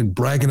Biden and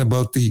bragging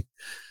about the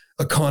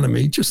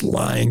economy, just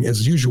lying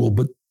as usual.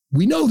 But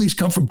we know these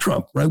come from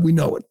Trump, right? We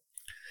know it.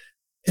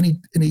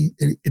 And he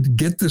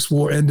get this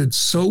war ended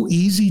so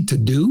easy to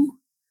do.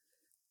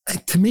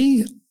 To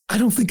me, I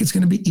don't think it's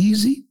going to be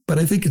easy, but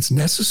I think it's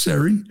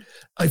necessary.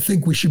 I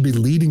think we should be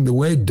leading the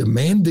way,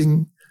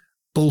 demanding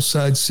both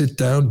sides sit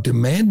down,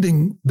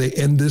 demanding they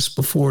end this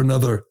before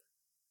another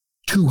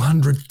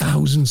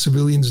 200,000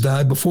 civilians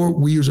die, before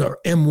we use our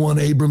M1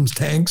 Abrams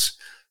tanks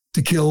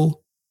to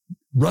kill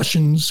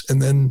Russians,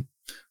 and then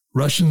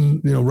Russia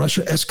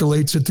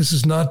escalates it. This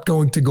is not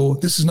going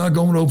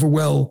over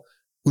well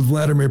with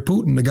Vladimir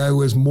Putin, the guy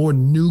who has more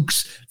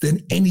nukes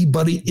than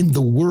anybody in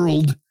the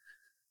world.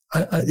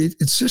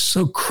 It's just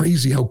so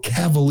crazy how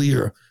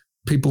cavalier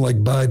people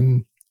like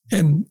Biden,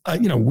 and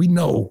we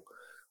know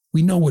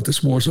what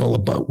this war is all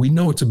about. We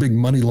know it's a big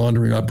money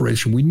laundering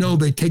operation. We know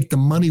they take the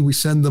money we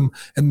send them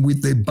and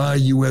they buy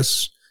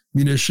U.S.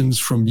 munitions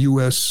from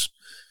U.S.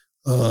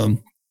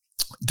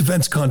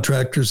 Defense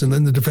contractors, and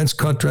then the defense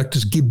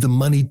contractors give the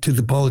money to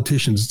the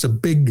politicians. It's a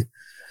big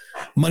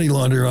money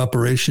laundering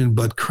operation.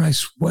 But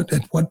Christ,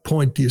 at what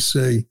point do you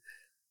say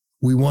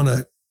we want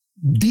to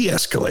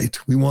de-escalate?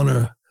 We want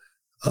to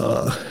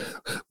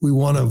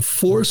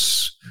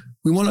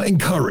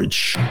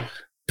encourage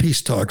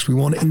peace talks. We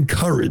want to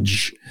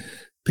encourage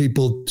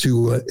people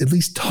to at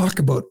least talk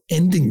about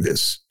ending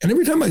this. And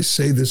every time I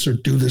say this or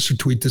do this or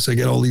tweet this, I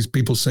get all these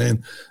people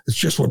saying it's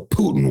just what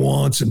Putin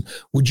wants. And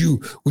would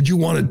you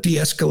want to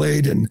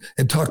de-escalate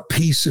and talk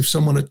peace if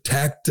someone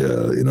attacked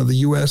the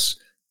U.S.?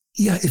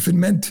 Yeah, if it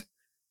meant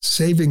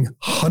saving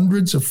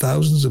hundreds of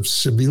thousands of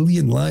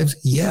civilian lives,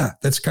 yeah,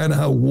 that's kind of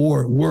how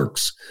war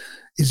works.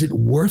 Is it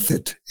worth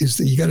it?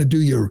 You got to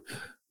do your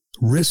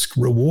risk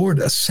reward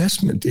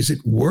assessment. Is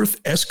it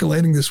worth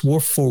escalating this war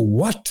for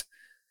what?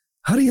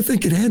 How do you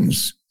think it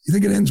ends? You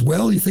think it ends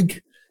well? You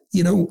think,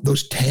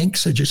 those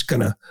tanks are just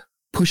going to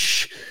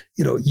push,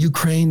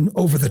 Ukraine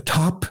over the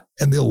top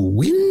and they'll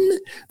win?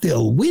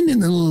 They'll win,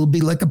 and then it'll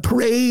be like a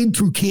parade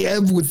through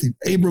Kiev with the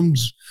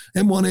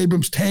M1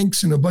 Abrams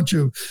tanks and a bunch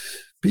of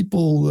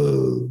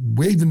people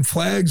waving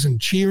flags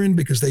and cheering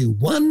because they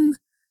won.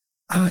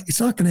 It's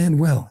not going to end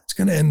well. It's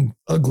going to end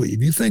ugly.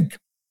 If you think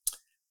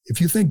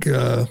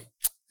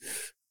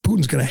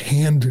Putin's going to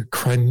hand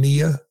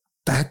Crimea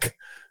back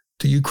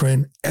to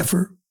Ukraine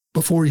ever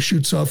before he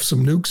shoots off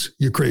some nukes,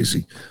 you're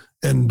crazy.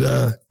 And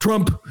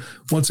Trump,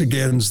 once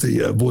again, is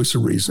the voice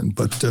of reason.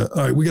 But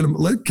all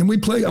right, can we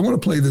play? I want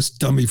to play this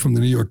dummy from the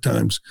New York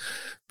Times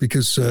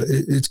because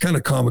it's kind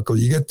of comical.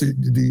 You get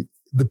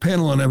the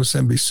panel on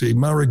MSNBC,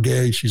 Mara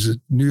Gay, she's a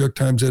New York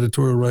Times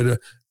editorial writer,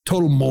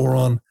 total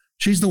moron.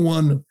 She's the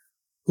one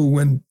who,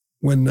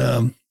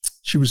 when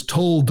she was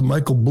told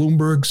Michael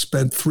Bloomberg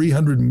spent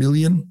 $300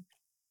 million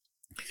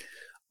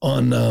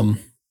on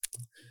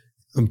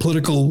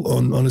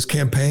his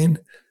campaign,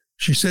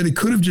 she said he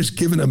could have just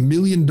given $1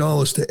 million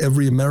to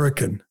every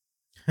American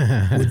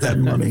with that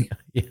money.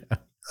 Yeah.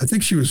 I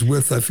think she was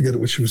with, I forget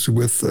what she was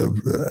with.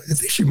 I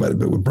think she might have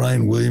been with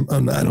Brian Williams. I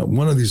don't know,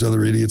 one of these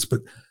other idiots,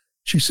 but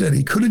she said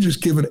he could have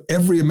just given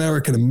every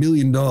American $1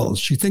 million.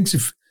 She thinks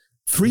if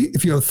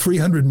you have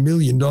 $300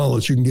 million,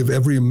 you can give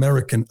every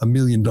American $1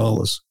 million.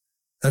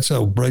 That's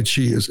how bright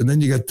she is. And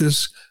then you got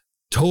this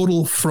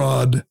total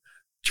fraud,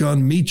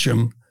 John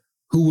Meacham,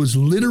 who was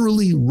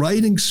literally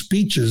writing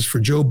speeches for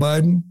Joe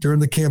Biden during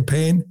the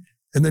campaign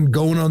and then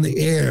going on the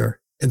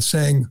air and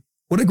saying,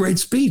 what a great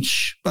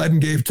speech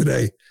Biden gave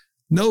today.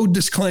 No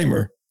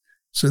disclaimer.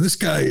 So this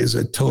guy is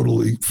a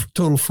total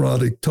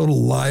fraud, a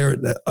total liar,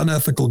 an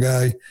unethical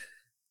guy.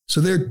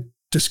 So they're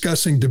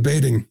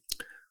debating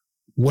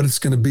what it's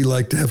going to be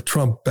like to have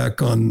Trump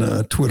back on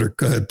Twitter.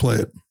 Go ahead, play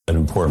it. An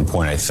important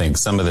point, I think.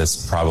 Some of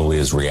this probably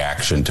is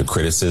reaction to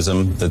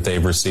criticism that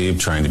they've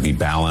received, trying to be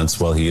balanced.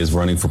 Well, he is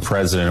running for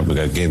president. We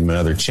got to give him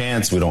another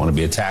chance. We don't want to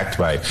be attacked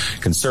by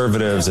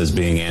conservatives as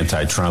being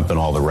anti-Trump and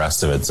all the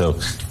rest of it. So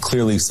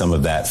clearly some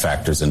of that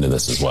factors into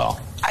this as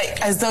well.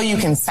 As though you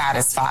can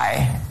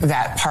satisfy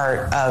that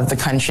part of the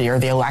country or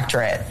the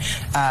electorate.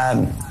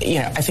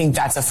 I think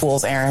that's a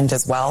fool's errand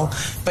as well.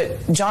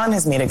 But John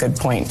has made a good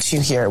point too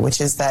here,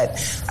 which is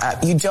that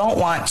you don't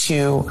want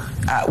to,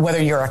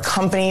 whether you're a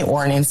company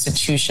or an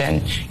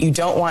institution, you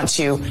don't want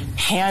to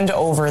hand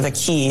over the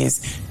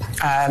keys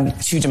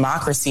to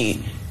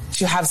democracy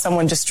to have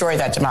someone destroy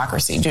that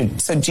democracy.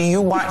 So do you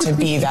want to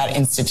be that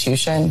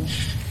institution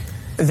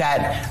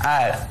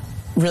that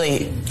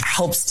really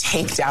helps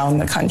take down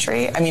the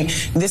country? I mean,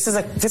 this is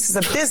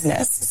a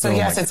business. So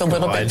yes, it's a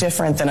little bit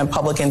different than a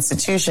public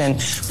institution,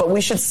 but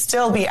we should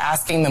still be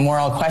asking the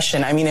moral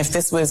question. I mean, if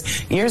this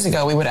was years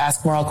ago, we would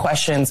ask moral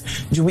questions.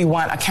 Do we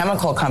want a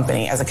chemical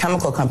company? As a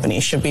chemical company,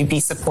 should we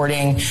be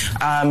supporting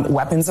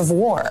weapons of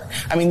war?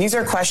 I mean, these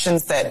are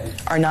questions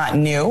that are not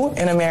new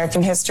in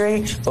American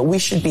history, but we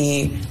should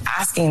be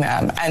asking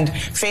them. And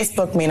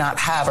Facebook may not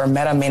have, or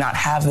Meta may not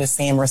have the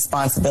same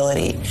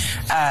responsibility.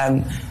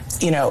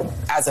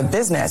 As a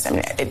business, I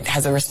mean, it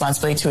has a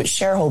responsibility to its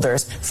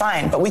shareholders,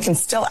 fine, but we can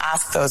still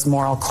ask those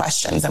moral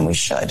questions, and we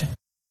should.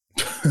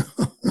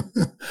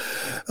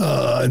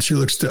 And she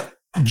looks to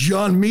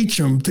John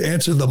Meacham to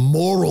answer the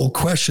moral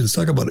questions.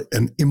 Talk about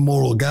an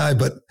immoral guy,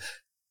 but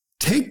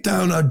take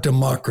down our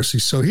democracy.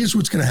 So here's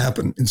what's going to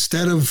happen.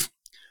 Instead of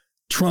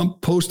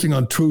Trump posting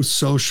on Truth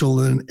Social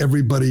and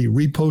everybody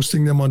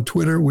reposting them on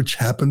Twitter, which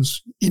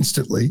happens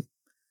instantly,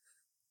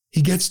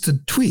 he gets to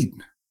tweet.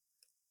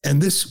 And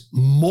this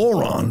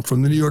moron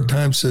from the New York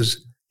Times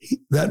says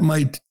that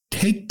might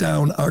take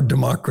down our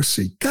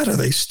democracy. God, are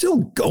they still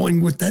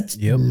going with that?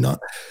 Yep.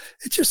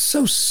 It's just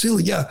so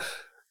silly. Yeah,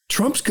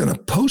 Trump's going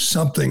to post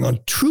something on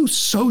Truth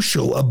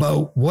Social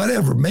about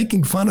whatever,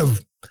 making fun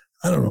of,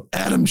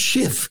 Adam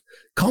Schiff,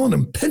 calling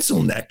him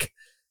pencil neck.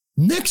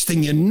 Next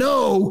thing you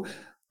know,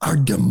 our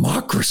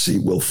democracy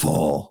will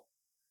fall.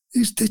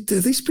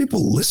 These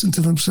people listen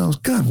to themselves.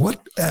 God,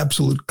 what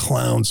absolute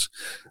clowns.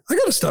 I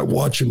got to start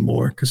watching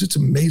more because it's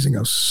amazing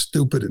how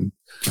stupid. And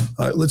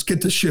all right, let's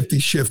get to Shifty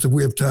Shift if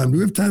we have time. Do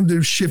we have time to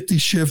do Shifty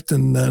Shift?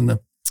 And then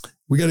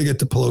we got to get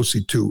to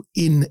Pelosi too,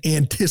 in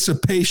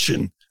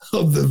anticipation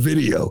of the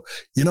video.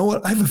 You know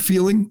what? I have a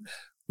feeling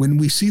when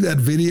we see that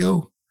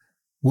video,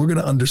 we're going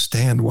to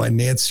understand why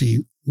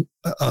Nancy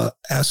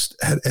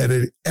had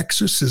an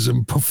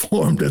exorcism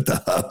performed at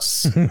the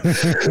house.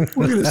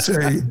 We're going to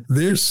say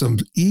there's some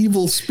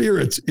evil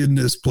spirits in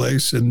this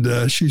place,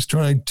 and she's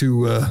trying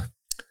to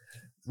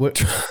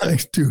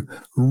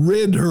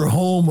rid her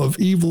home of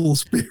evil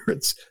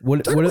spirits.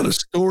 What a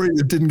story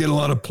that didn't get a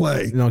lot of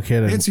play. No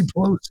kidding. Nancy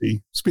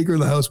Pelosi, Speaker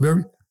of the House,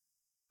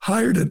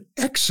 hired an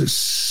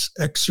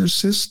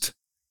exorcist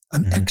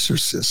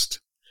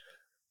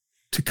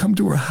to come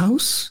to her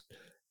house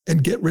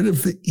and get rid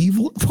of the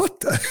evil. What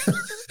the?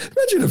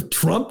 Imagine if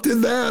Trump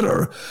did that,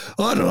 or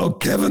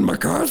Kevin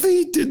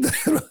McCarthy did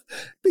that. It'd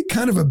be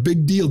kind of a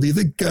big deal. Do you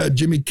think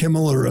Jimmy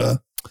Kimmel or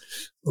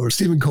or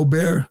Stephen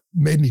Colbert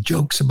made any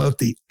jokes about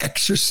The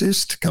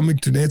Exorcist coming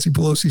to Nancy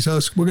Pelosi's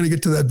house. We're going to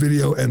get to that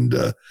video, and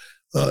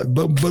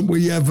but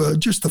we have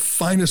just the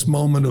finest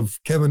moment of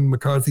Kevin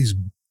McCarthy's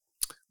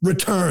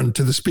return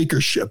to the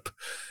speakership.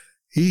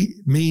 He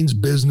means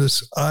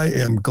business. I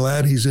am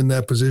glad he's in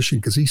that position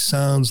because he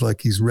sounds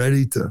like he's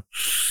ready to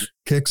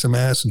kick some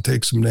ass and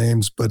take some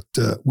names. But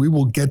we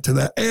will get to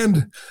that,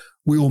 and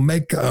we will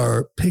make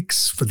our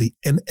picks for the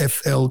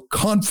NFL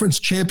conference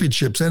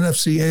championships,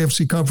 NFC,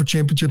 AFC conference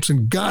championships.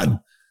 And God,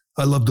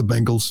 I love the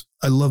Bengals.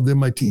 I love them,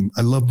 my team.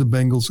 I love the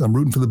Bengals. I'm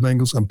rooting for the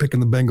Bengals. I'm picking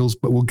the Bengals,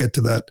 but we'll get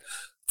to that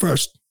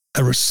first.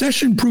 A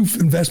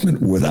recession-proof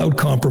investment without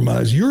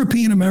compromise.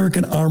 European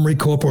American Armory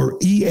Corp, or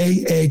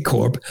EAA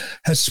Corp,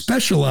 has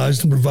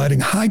specialized in providing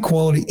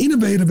high-quality,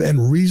 innovative,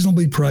 and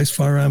reasonably priced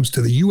firearms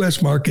to the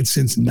U.S. market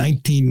since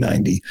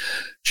 1990.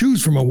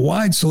 Choose from a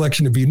wide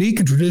selection of unique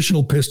and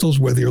traditional pistols,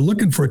 whether you're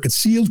looking for a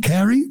concealed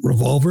carry,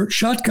 revolver,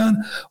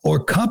 shotgun,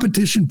 or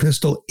competition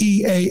pistol.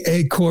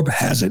 EAA Corp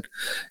has it.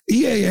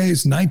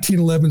 EAA's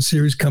 1911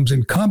 series comes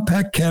in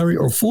compact carry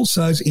or full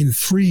size in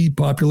 3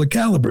 popular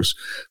calibers.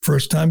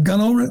 First-time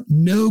gun owner?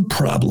 No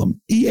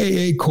problem.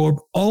 EAA Corp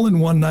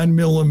all-in-one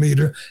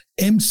 9mm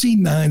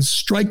MC9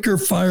 Striker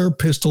fire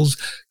pistols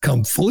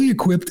come fully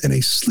equipped in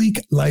a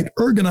sleek, light,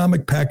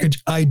 ergonomic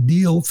package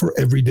ideal for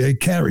everyday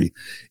carry.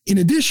 In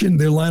addition,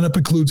 their lineup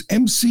includes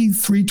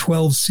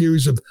MC312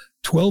 series of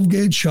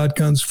 12-gauge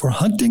shotguns for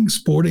hunting,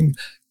 sporting,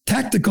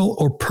 tactical,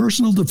 or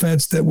personal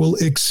defense that will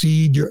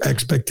exceed your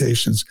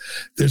expectations.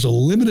 There's a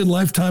limited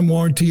lifetime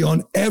warranty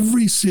on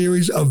every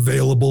series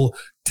available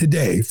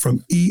today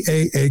from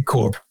EAA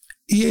Corp.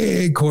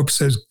 EAA Corp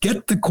says,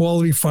 get the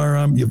quality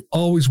firearm you've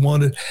always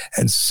wanted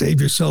and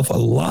save yourself a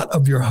lot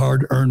of your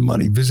hard-earned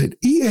money. Visit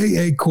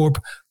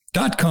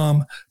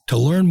EAAcorp.com to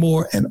learn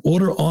more and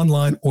order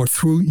online or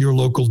through your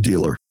local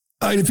dealer.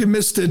 All right, if you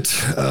missed it,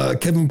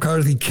 Kevin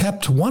McCarthy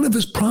kept one of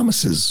his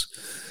promises.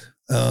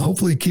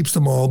 Hopefully he keeps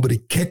them all, but he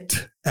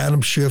kicked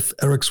Adam Schiff,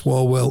 Eric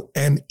Swalwell,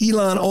 and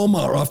Ilhan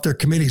Omar off their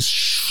committees.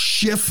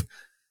 Shifty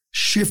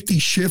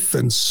Schiff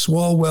and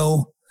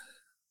Swalwell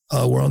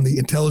were on the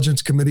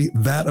Intelligence Committee.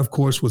 That, of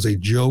course, was a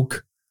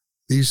joke.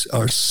 These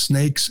are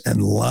snakes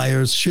and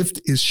liars. Schiff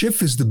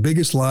is the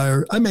biggest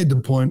liar. I made the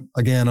point,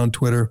 again, on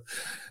Twitter,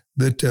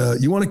 that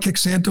you want to kick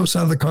Santos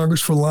out of the Congress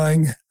for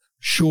lying?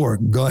 Sure,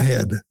 go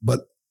ahead.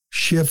 But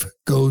Schiff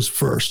goes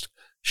first.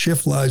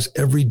 Schiff lies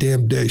every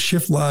damn day.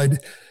 Schiff lied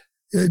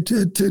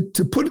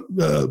to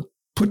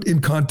put in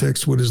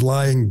context what his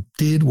lying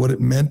did, what it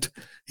meant.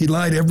 He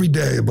lied every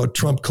day about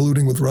Trump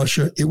colluding with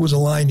Russia. It was a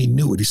lie, and he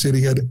knew it. He said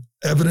he had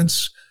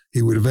evidence.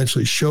 He would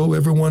eventually show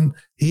everyone.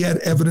 He had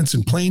evidence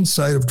in plain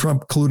sight of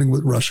Trump colluding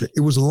with Russia.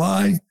 It was a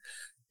lie.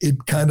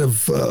 It kind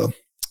of,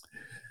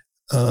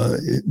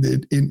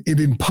 it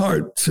in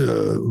part,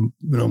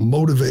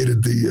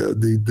 motivated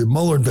the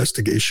Mueller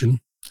investigation,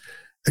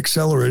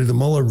 accelerated the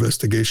Mueller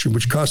investigation,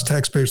 which cost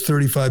taxpayers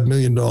 $35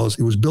 million.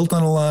 It was built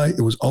on a lie.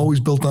 It was always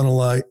built on a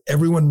lie.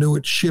 Everyone knew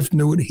it. Schiff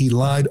knew it. He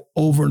lied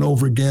over and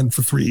over again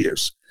for 3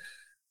 years.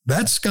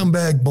 That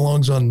scumbag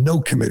belongs on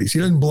no committees. He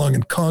doesn't belong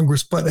in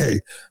Congress, but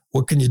hey,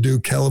 what can you do?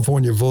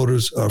 California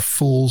voters are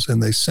fools,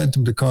 and they sent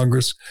him to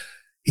Congress.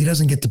 He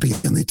doesn't get to be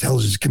in the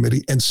Intelligence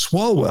Committee. And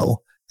Swalwell,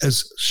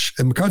 as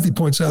McCarthy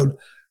points out,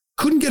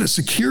 couldn't get a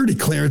security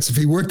clearance if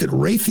he worked at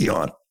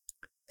Raytheon.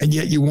 And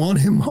yet you want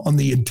him on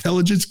the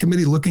Intelligence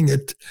Committee looking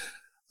at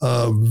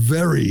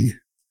very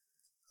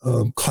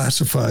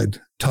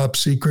classified, top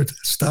secret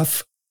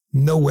stuff?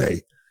 No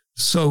way.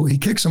 So he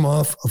kicks him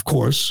off, of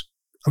course.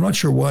 I'm not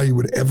sure why you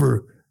would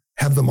ever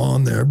have them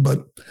on there,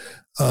 but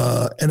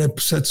and it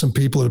upset some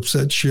people. It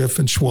upset Schiff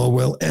and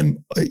Swalwell and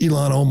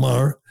Ilhan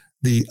Omar,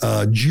 the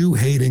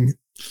Jew-hating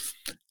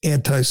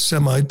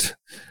anti-Semite.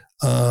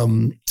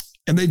 And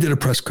they did a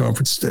press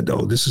conference, said,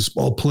 oh, this is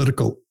all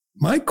political.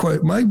 My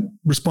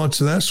response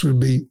to that would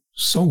be,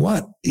 so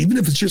what? Even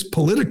if it's just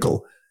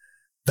political,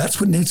 that's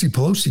what Nancy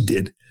Pelosi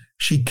did.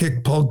 She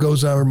kicked Paul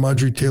Gosar and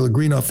Marjorie Taylor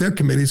Greene off their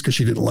committees because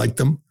she didn't like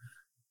them.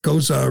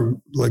 Gosar,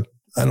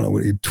 I don't know,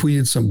 he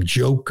tweeted some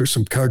joke or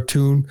some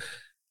cartoon.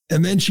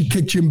 And then she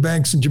kicked Jim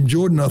Banks and Jim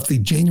Jordan off the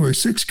January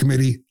 6th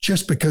committee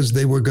just because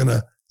they were going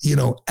to,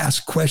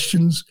 ask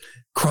questions,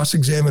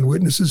 cross-examine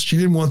witnesses. She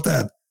didn't want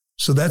that.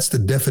 So that's the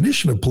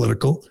definition of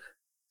political.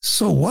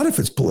 So what if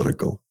it's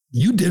political?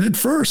 You did it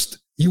first.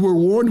 You were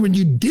warned when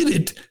you did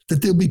it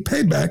that there'll be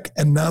payback,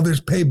 and now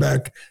there's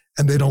payback,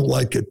 and they don't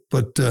like it.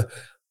 But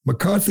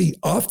McCarthy,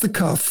 off the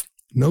cuff,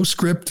 no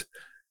script,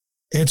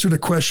 answered a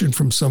question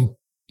from some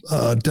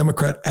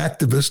Democrat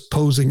activist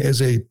posing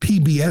as a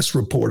PBS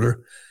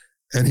reporter,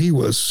 and he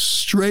was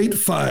straight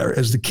fire,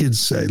 as the kids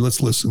say.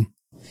 Let's listen.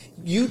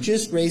 You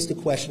just raised a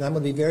question. I'm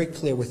going to be very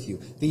clear with you.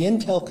 The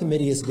Intel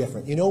Committee is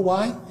different. You know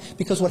why?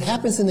 Because what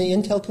happens in the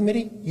Intel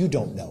Committee, you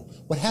don't know.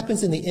 What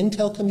happens in the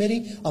Intel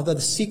Committee, although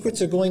the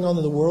secrets are going on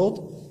in the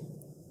world,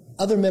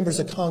 other members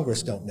of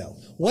Congress don't know.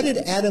 What did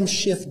Adam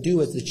Schiff do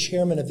as the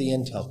chairman of the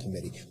Intel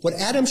Committee? What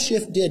Adam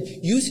Schiff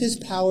did, use his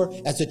power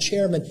as a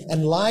chairman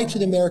and lie to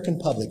the American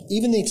public.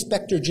 Even the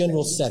Inspector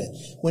General said it.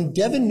 When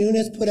Devin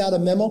Nunes put out a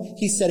memo,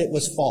 he said it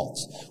was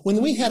false.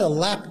 When we had a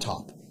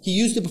laptop, he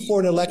used it before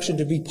an election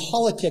to be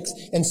politics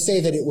and say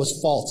that it was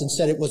false and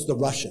said it was the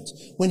Russians.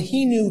 When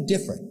he knew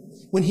different,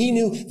 when he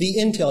knew the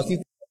intel,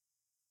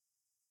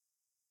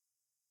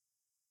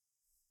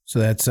 So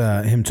that's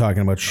him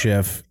talking about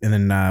Schiff, and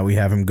then we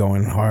have him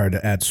going hard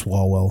at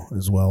Swalwell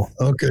as well.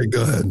 Okay,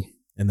 go ahead.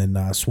 And then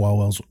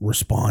Swalwell's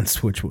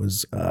response, which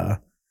was, I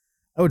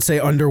would say,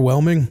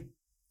 underwhelming.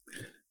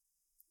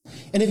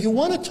 And if you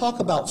want to talk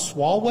about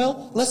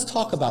Swalwell, let's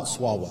talk about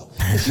Swalwell.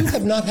 Because you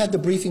have not had the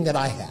briefing that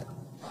I had.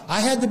 I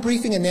had the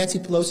briefing and Nancy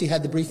Pelosi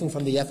had the briefing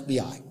from the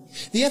FBI.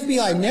 The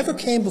FBI never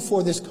came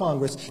before this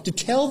Congress to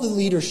tell the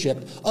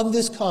leadership of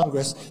this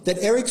Congress that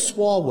Eric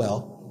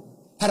Swalwell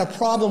had a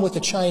problem with a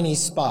Chinese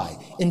spy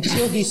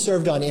until he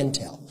served on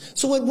Intel.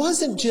 So it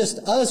wasn't just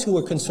us who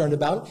were concerned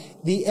about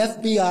it. The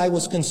FBI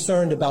was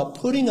concerned about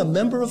putting a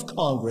member of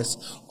Congress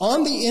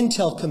on the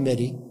Intel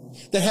Committee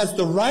that has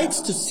the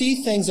rights to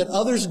see things that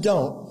others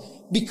don't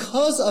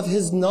because of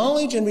his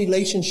knowledge and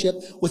relationship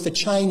with a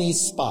Chinese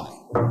spy.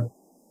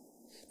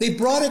 They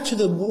brought it to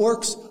the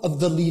works of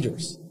the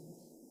leaders.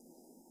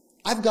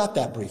 I've got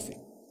that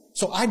briefing.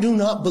 So I do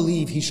not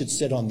believe he should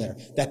sit on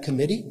that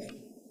committee.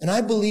 And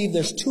I believe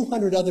there's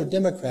 200 other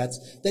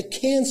Democrats that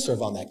can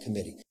serve on that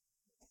committee.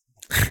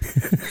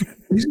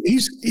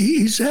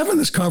 He's having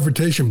this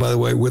confrontation, by the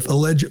way, with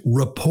alleged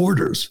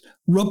reporters.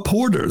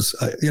 Reporters,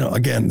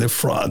 again, they're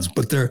frauds,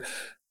 but they're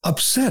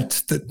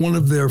upset that one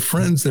of their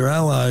friends, their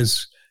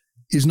allies,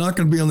 is not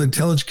going to be on the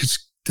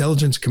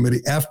intelligence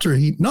committee after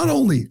he not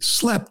only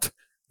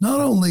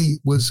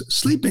was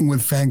sleeping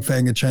with Fang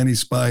Fang, a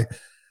Chinese spy,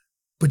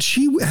 but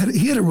he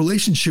had a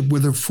relationship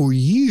with her for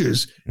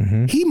years.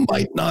 Mm-hmm. He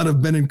might not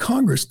have been in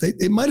Congress.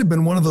 It might have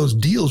been one of those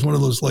deals, one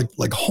of those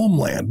like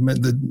Homeland,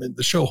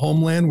 the show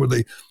Homeland, where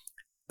they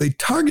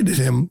targeted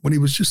him when he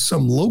was just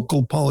some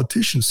local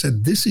politician,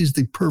 said, this is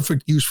the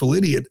perfect useful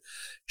idiot.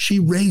 She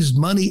raised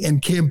money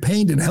and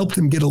campaigned and helped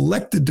him get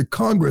elected to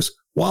Congress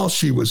while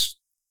she was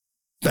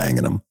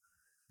banging him.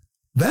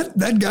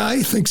 That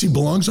guy thinks he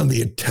belongs on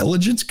the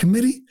Intelligence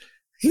Committee.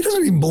 He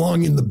doesn't even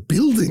belong in the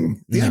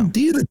building. The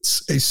idea that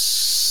a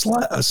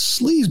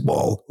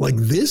sleazeball like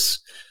this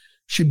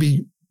should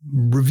be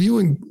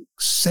reviewing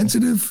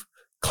sensitive,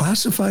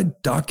 classified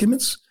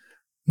documents,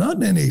 not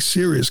in any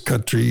serious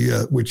country,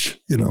 which,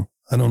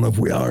 I don't know if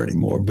we are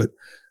anymore, but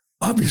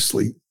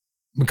obviously,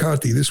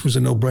 McCarthy, this was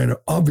a no-brainer.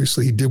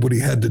 Obviously, he did what he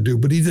had to do,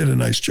 but he did a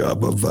nice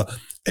job of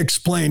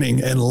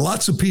explaining, and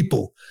lots of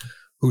people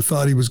who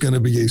thought he was going to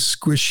be a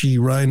squishy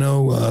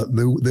rhino,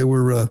 they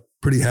were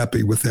pretty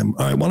happy with him.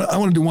 All right, I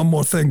want to do one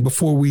more thing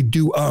before we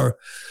get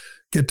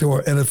to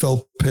our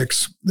NFL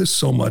picks. There's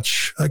so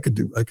much I could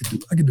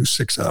do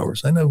 6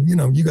 hours. I know,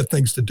 you got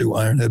things to do,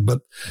 Ironhead,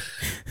 but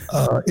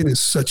it is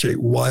such a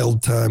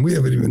wild time. We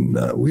don't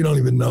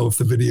even know if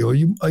the video,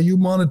 are you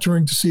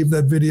monitoring to see if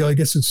that video, I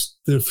guess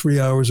they're 3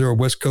 hours or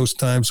West Coast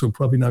time, so we're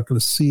probably not going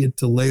to see it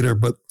till later,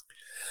 but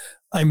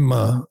I'm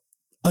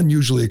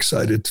unusually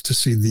excited to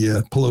see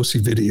the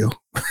Pelosi video.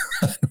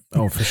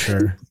 Oh, for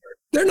sure.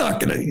 You're not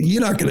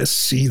going to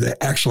see the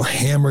actual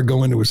hammer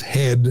go into his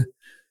head,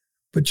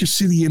 but you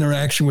see the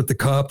interaction with the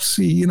cops,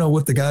 see,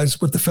 what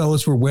the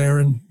fellas were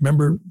wearing.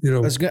 Remember,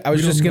 I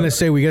was just going to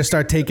say, we got to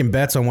start taking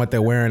bets on what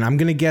they're wearing. I'm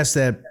going to guess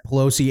that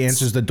Pelosi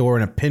answers the door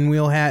in a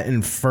pinwheel hat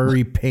and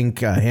furry pink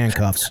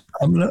handcuffs.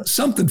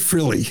 Something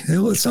frilly.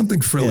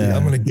 Something frilly, yeah.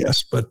 I'm going to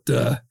guess, but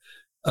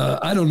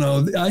I don't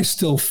know. I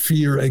still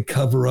fear a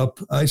cover up.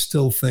 I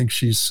still think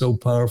she's so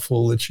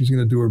powerful that she's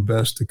going to do her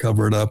best to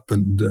cover it up.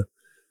 And,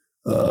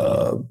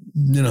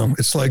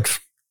 it's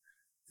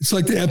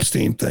like the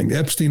Epstein thing, the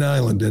Epstein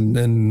Island,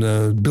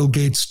 and Bill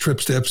Gates'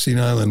 trips to Epstein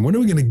Island. When are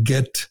we going to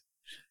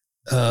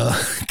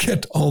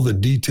get all the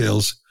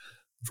details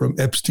from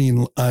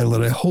Epstein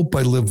Island? I hope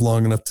I live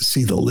long enough to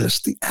see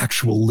the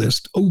actual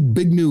list. Oh,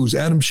 big news.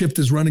 Adam Schiff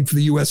is running for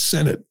the U.S.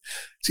 Senate.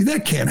 See,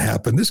 that can't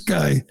happen. This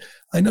guy,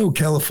 I know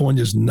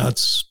California's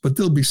nuts, but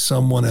there'll be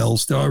someone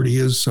else. There already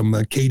is some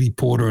Katie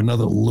Porter,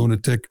 another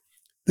lunatic.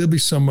 There'll be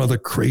some other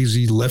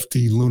crazy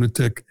lefty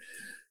lunatic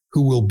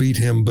who will beat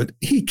him, but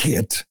he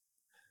can't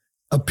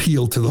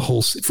appeal to the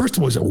whole. First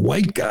of all, he's a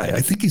white guy.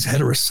 I think he's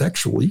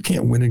heterosexual. You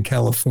can't win in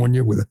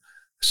California with a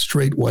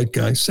straight white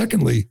guy.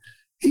 Secondly,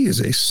 he is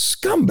a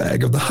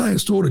scumbag of the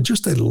highest order,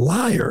 just a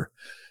liar,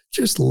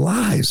 just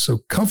lies so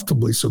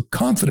comfortably, so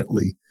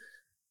confidently.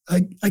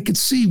 I could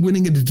see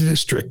winning in the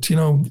district.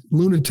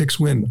 Lunatics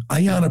win.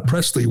 Ayanna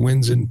Pressley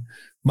wins in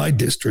my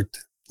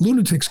district.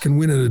 Lunatics can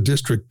win in a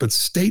district, but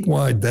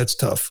statewide, that's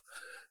tough.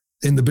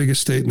 In the biggest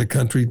state in the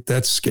country,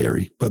 that's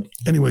scary. But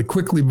anyway,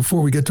 quickly,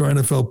 before we get to our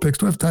NFL picks,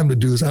 do I have time to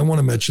do this? I want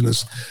to mention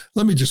this.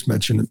 Let me just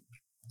mention it.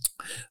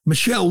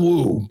 Michelle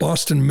Wu,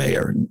 Boston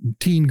mayor,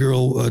 teen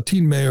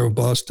mayor of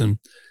Boston,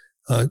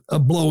 a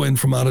blow-in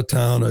from out of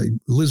town, a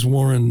Liz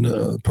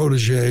Warren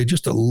protege,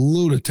 just a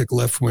lunatic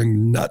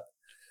left-wing nut,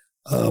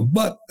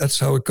 But that's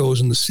how it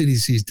goes in the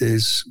cities these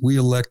days. We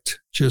elect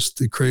just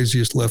the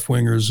craziest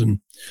left-wingers, and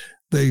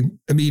they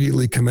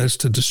immediately commence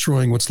to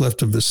destroying what's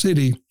left of the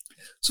city.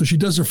 So she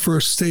does her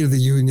first State of the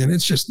Union.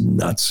 It's just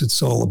nuts.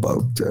 It's all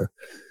about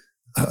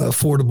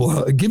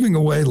affordable, giving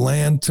away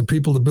land to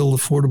people to build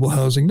affordable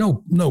housing.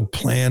 No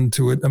plan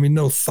to it. I mean,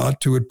 no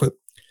thought to it. But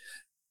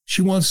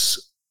she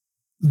wants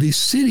the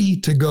city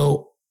to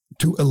go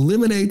to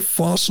eliminate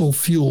fossil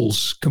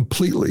fuels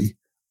completely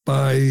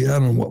by, I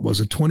don't know, what was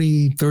it,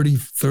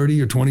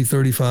 2030 or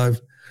 2035?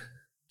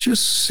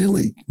 Just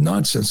silly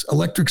nonsense.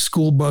 Electric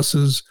school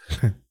buses,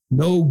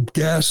 no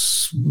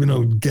gas,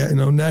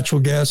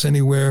 natural gas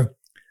anywhere,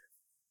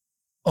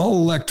 all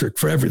electric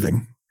for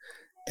everything.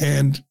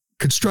 And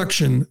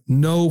construction,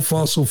 no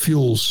fossil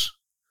fuels.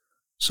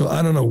 So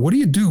I don't know. What do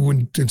you do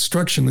when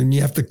construction and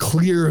you have to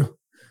clear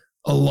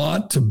a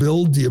lot to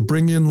build? Do you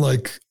bring in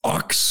like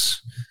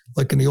ox,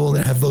 like in the old,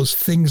 they have those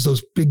things,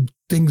 those big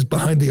things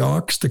behind the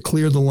ox to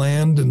clear the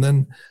land? And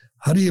then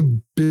how do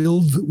you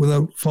build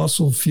without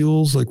fossil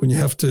fuels? Like when you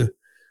have to,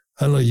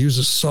 I don't know, use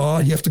a saw,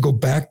 you have to go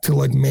back to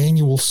like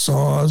manual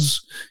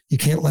saws. You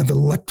can't have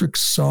electric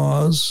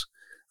saws.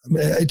 I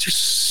mean, it's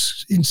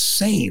just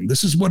insane.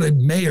 This is what a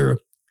mayor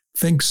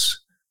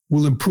thinks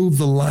will improve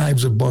the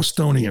lives of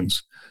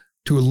Bostonians,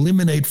 to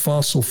eliminate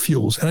fossil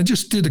fuels. And I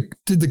just did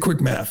the quick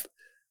math.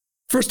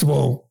 First of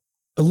all,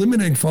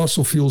 eliminating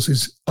fossil fuels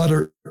is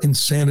utter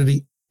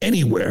insanity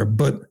anywhere,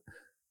 but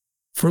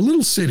for a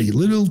little city,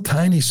 little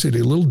tiny city,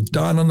 a little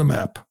dot on the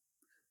map,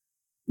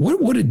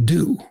 what would it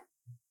do?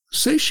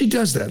 Say she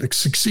does that, it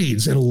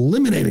succeeds in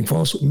eliminating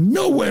fossil,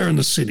 nowhere in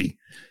the city,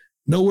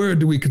 nowhere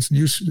do we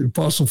use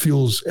fossil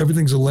fuels.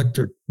 Everything's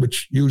electric,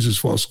 which uses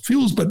fossil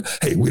fuels, but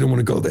hey, we don't want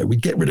to go there. We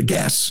get rid of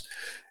gas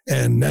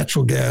and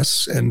natural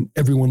gas, and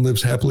everyone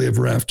lives happily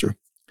ever after.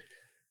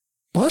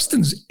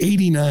 Boston's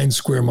 89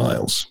 square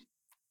miles.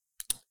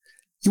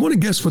 You want to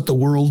guess what the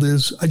world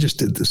is? I just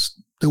did this.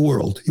 The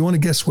world. You want to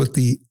guess what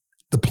the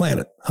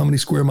planet, how many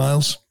square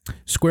miles?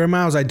 Square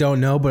miles, I don't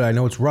know, but I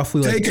know it's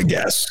roughly Take a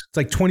guess. It's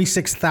like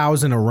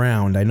 26,000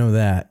 around. I know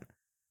that.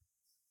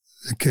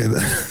 Okay.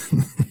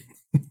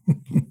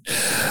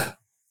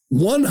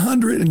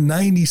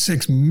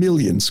 196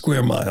 million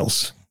square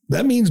miles.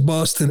 That means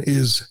Boston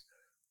is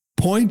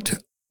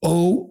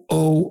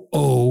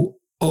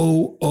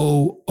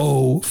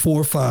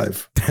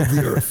 0.0000045 of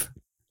the earth.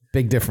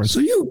 Big difference.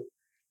 So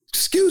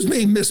excuse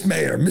me, Miss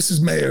Mayor,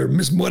 Mrs. Mayor,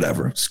 Miss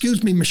whatever.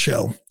 Excuse me,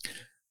 Michelle.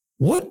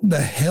 What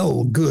the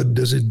hell good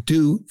does it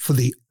do for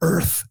the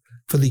earth,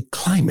 for the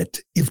climate,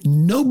 if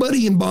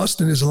nobody in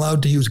Boston is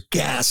allowed to use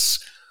gas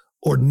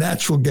or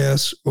natural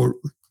gas or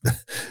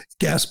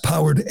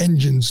gas-powered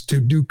engines to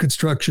do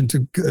construction,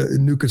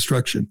 new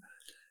construction?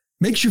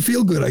 Makes you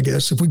feel good, I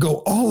guess, if we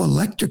go all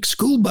electric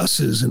school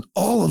buses and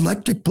all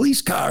electric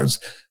police cars.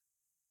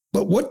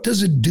 But what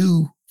does it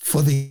do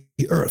for the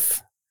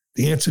earth?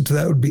 The answer to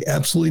that would be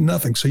absolutely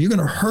nothing. So you're going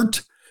to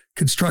hurt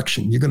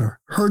construction. You're going to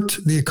hurt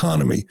the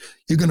economy.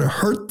 You're going to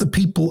hurt the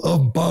people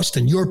of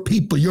Boston, your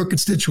people, your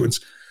constituents.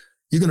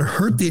 You're going to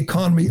hurt the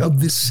economy of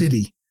this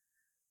city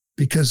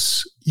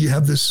because you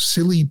have this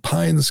silly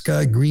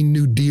pie-in-the-sky Green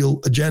New Deal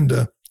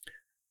agenda,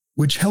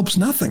 which helps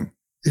nothing.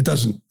 It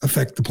doesn't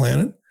affect the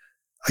planet.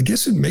 I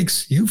guess it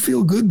makes you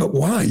feel good, but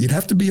why? You'd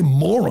have to be a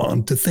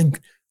moron to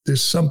think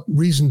there's some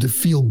reason to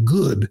feel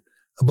good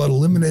about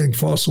eliminating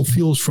fossil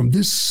fuels from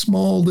this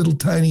small little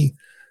tiny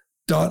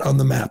dot on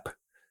the map.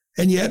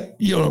 And yet,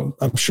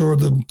 I'm sure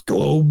the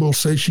Globe will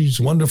say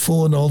she's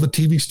wonderful and all the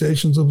TV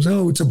stations will say,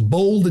 oh, it's a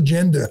bold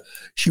agenda.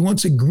 She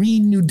wants a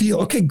Green New Deal.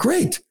 Okay,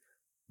 great.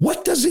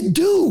 What does it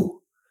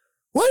do?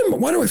 Why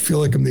do I feel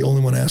like I'm the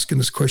only one asking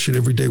this question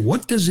every day?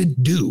 What does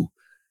it do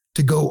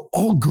to go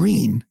all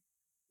green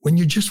when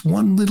you're just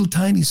one little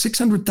tiny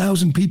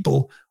 600,000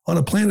 people on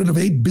a planet of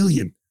 8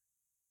 billion?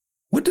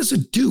 What does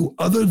it do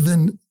other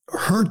than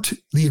hurt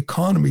the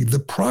economy, the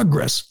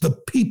progress, the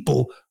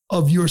people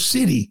of your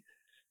city?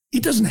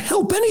 It doesn't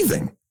help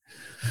anything.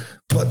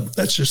 But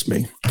that's just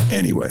me.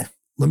 Anyway,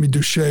 let me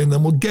do Shea, and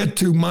then we'll get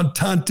to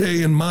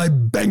Montante and my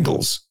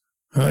Bengals.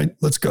 All right,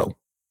 let's go.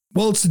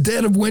 Well, it's the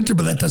dead of winter,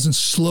 but that doesn't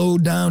slow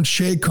down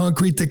Shea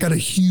Concrete. They got a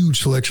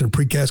huge selection of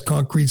precast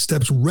concrete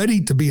steps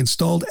ready to be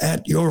installed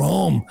at your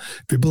home.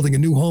 If you're building a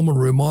new home or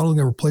remodeling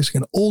or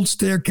replacing an old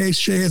staircase,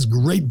 Shea has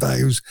great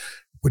values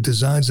with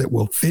designs that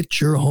will fit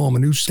your home. A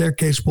new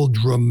staircase will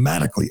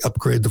dramatically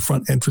upgrade the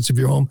front entrance of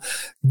your home,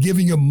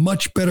 giving you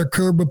much better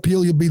curb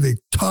appeal. You'll be the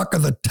talk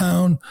of the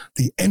town,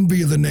 the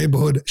envy of the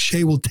neighborhood.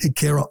 Shea will take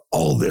care of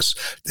all this.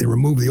 They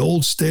remove the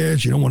old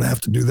stairs. You don't want to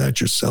have to do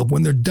that yourself.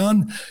 When they're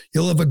done,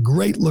 you'll have a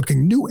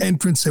great-looking new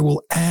entrance that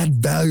will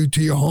add value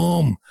to your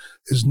home.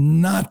 It's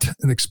not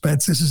an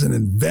expense. This is an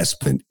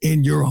investment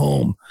in your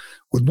home.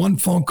 With one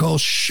phone call,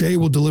 Shea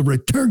will deliver a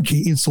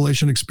turnkey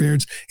installation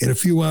experience. In a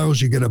few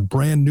hours, you get a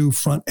brand new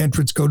front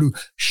entrance. Go to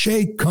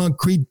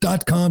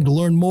SheaConcrete.com to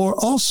learn more.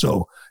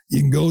 Also, You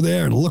can go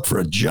there and look for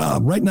a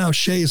job. Right now,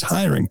 Shea is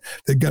hiring.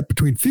 They've got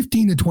between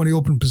 15 and 20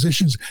 open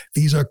positions.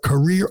 These are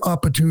career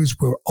opportunities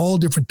for all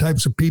different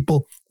types of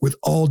people with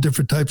all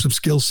different types of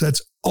skill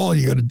sets. All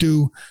you got to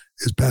do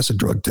is pass a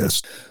drug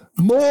test.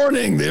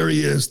 Morning, there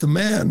he is, the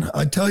man.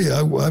 I tell you,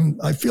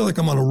 I feel like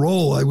I'm on a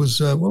roll. I was,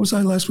 what was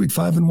I last week?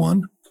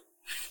 5-1?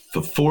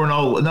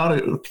 4-0, not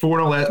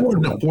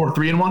 4-0,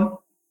 3-1.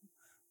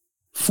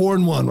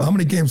 4-1. How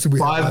many games did we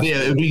have?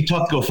 Yeah, it'd be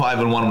tough to go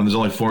 5-1 when there's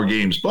only 4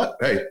 games, but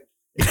hey,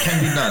 it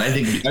can be done.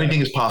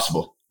 Anything is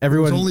possible.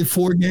 Everyone, only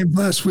 4 games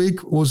last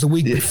week. What was the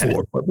week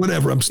before? But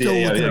whatever. I'm still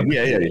looking.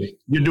 Yeah.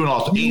 You're doing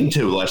awesome. 8-2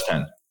 the last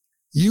 10.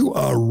 You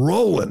are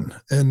rolling,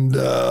 and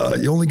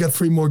you only got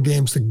 3 more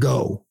games to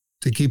go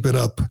to keep it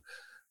up.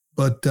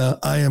 But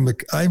I'm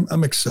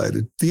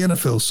excited. The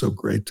NFL is so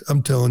great.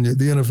 I'm telling you,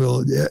 the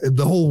NFL,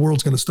 the whole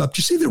world's going to stop. Do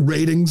you see the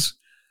ratings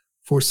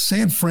for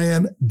San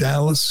Fran,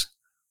 Dallas?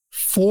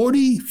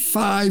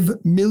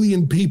 45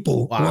 million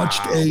people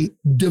watched a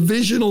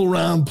divisional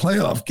round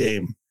playoff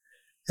game.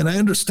 And I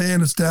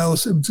understand it's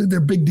Dallas. They're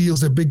big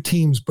deals. They're big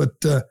teams. But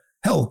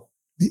hell,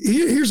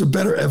 here's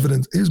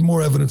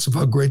more evidence of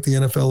how great the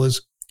NFL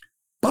is.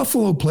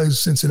 Buffalo plays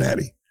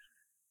Cincinnati.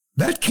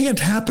 That can't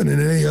happen in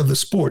any other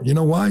sport. You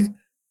know why?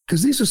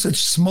 Because these are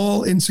such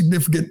small,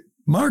 insignificant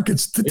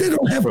markets that they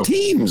don't have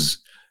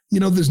teams.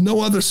 There's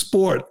no other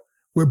sport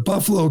where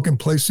Buffalo can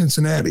play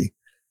Cincinnati.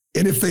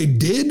 And if they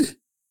did,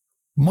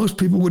 most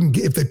people wouldn't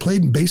get, if they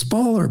played in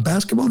baseball or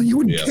basketball, you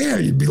wouldn't care.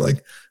 You'd be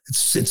like, it's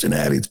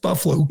Cincinnati, it's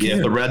Buffalo. Who cares? Yeah,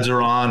 if the Reds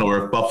are on,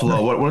 or if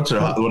Buffalo, what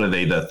are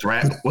they?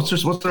 What's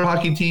their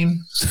hockey team?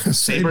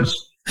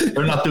 Sabres.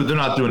 They're not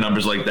doing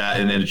numbers like that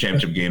in a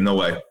championship game. No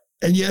way.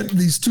 And yet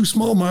these 2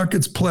 small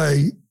markets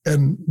play,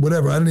 and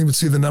whatever. I didn't even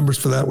see the numbers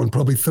for that one.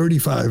 Probably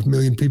 35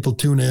 million people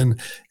tune in.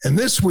 And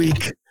this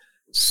week,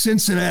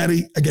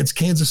 Cincinnati against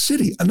Kansas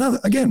City.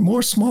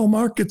 More small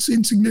markets,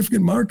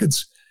 insignificant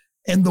markets.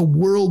 And the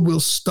world will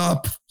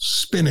stop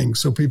spinning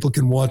so people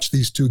can watch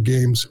these 2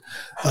 games.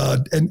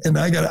 And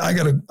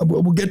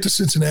we'll get to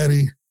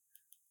Cincinnati.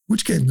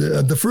 Which game?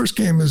 The first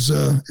game is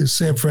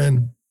San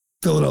Fran,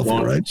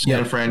 Philadelphia, right?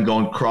 San Fran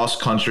going cross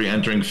country,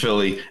 entering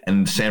Philly,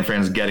 and San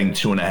Fran's getting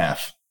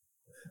 2.5.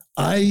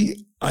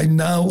 I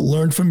now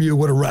learned from you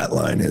what a rat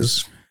line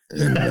is.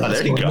 And,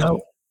 there you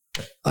go.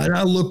 I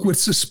now look with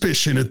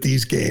suspicion at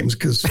these games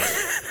because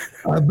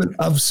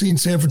I've seen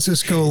San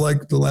Francisco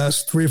like the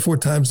last 3 or 4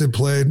 times they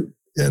played,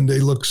 and they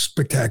look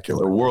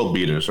spectacular. They're world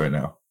beaters right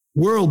now.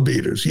 World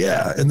beaters,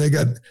 yeah. And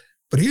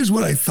but here's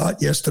what I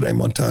thought yesterday,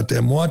 Montante.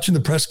 I'm watching the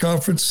press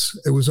conference.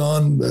 It was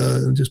on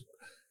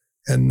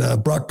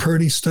and Brock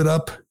Purdy stood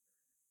up.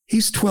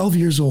 He's 12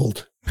 years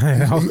old.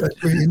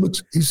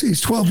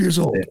 He's 12 years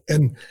old.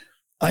 And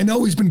I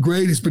know he's been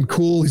great. He's been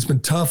cool. He's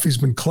been tough. He's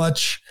been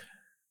clutch.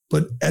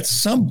 But at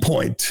some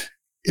point,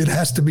 it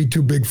has to be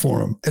too big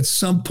for him. At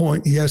some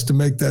point, he has to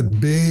make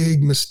that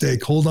big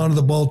mistake, hold on to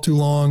the ball too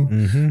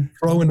long,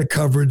 throw into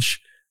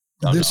coverage.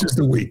 This is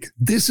the week.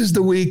 This is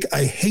the week.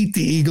 I hate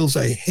the Eagles.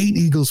 I hate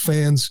Eagles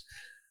fans.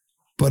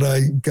 But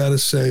I got to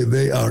say,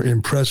 they are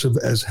impressive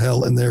as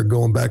hell, and they're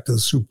going back to the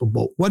Super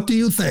Bowl. What do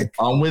you think?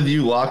 I'm with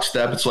you,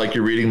 lockstep. It's like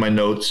you're reading my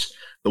notes.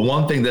 The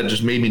one thing that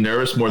just made me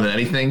nervous more than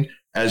anything,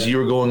 as you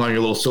were going on your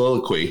little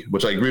soliloquy,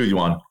 which I agree with you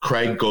on,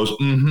 Craig goes,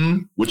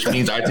 which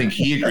means I think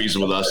he agrees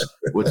with us,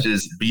 which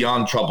is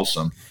beyond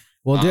troublesome.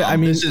 Well,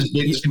 this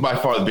is by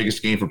far the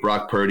biggest game for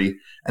Brock Purdy.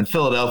 And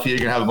Philadelphia, you're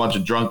going to have a bunch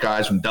of drunk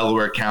guys from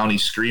Delaware County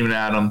screaming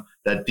at him.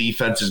 That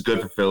defense is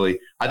good for Philly.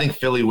 I think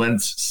Philly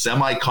wins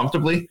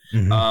semi-comfortably.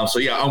 So,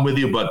 yeah, I'm with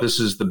you, but this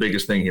is the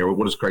biggest thing here.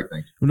 What does Craig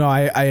think? No,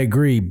 I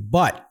agree.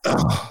 But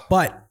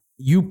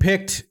you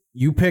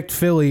picked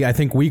Philly, I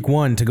think, week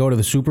 1 to go to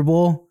the Super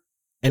Bowl.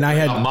 And I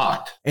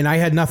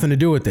had nothing to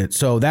do with it.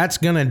 So that's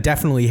going to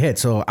definitely hit.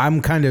 So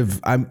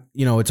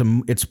it's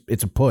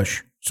a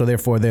push. So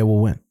therefore they will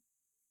win.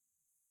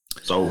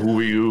 So who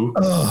are you?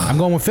 I'm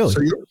going with Philly.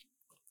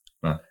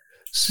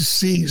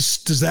 See,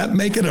 does that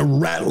make it a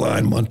rat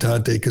line,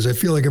 Montante? Because I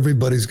feel like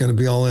everybody's going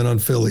to be all in on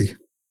Philly.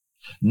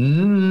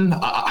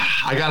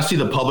 I got to see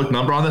the public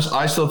number on this.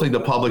 I still think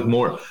the public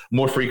more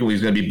frequently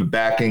is going to be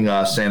backing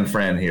San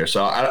Fran here.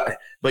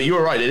 But you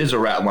were right. It is a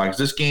rat line because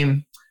this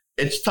game,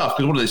 it's tough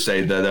because what do they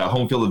say? The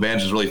home field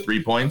advantage is really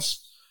 3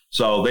 points.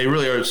 So they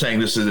really are saying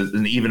this is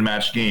an even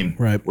match game,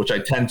 right? Which I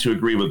tend to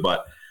agree with.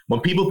 But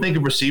when people think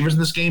of receivers in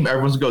this game,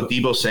 everyone's going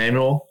to go Deebo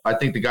Samuel. I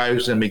think the guy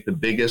who's going to make the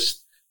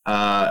biggest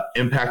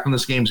impact on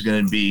this game is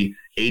going to be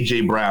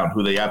A.J. Brown,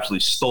 who they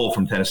absolutely stole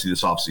from Tennessee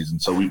this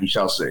offseason. So we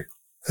shall see.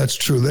 That's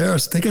true.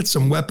 They got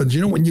some weapons.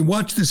 You know, when you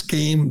watch this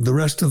game, the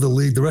rest of the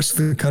league, the rest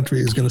of the country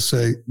is going to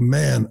say,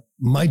 man,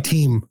 my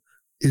team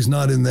is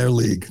not in their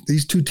league.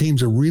 These two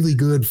teams are really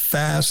good,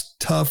 fast,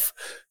 tough.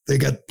 They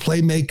got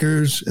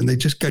playmakers and they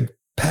just got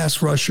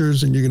pass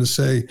rushers. And you're going to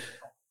say,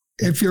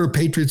 if you're a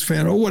Patriots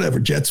fan or whatever,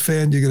 Jets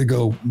fan, you're going to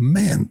go,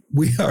 man,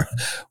 we are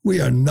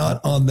not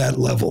on that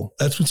level.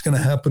 That's what's going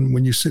to happen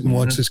when you sit and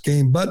watch this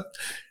game. But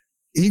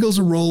Eagles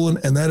are rolling,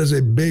 and that is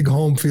a big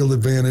home field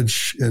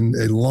advantage and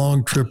a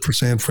long trip for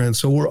San Fran.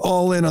 So we're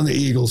all in on the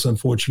Eagles,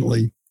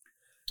 unfortunately.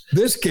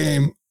 This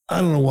game,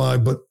 I don't know why,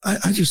 but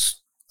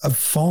I've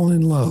fallen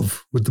in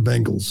love with the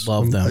Bengals.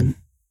 Love them.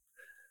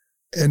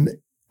 And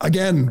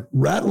again,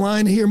 rat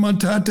line here,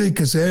 Montate,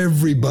 because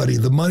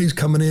the money's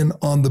coming in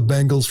on the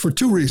Bengals for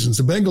two reasons.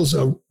 The Bengals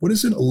are,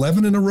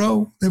 11 in a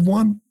row they've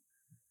won?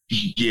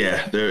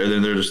 Yeah,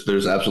 they're just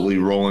absolutely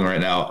rolling right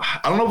now.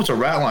 I don't know if it's a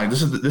rat line.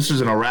 This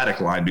is an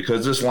erratic line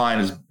because this line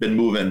has been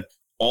moving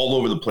all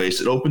over the place.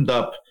 It opened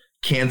up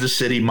Kansas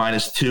City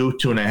 -2,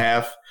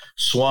 2.5,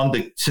 swung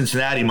to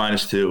Cincinnati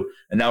 -2,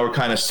 and now we're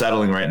kind of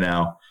settling right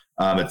now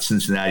at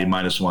Cincinnati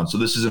 -1. So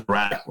this is an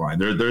erratic line.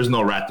 There's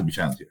no rat to be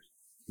found here.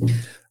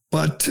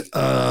 But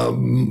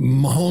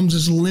Mahomes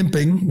is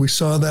limping. We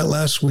saw that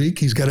last week.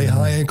 He's got a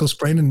high ankle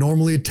sprain, and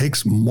normally it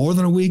takes more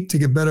than a week to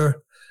get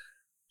better,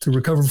 to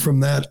recover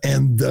from that.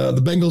 And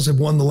the Bengals have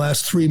won the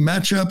last 3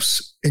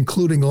 matchups,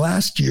 including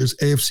last year's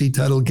AFC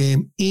title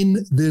game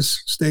in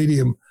this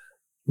stadium.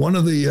 One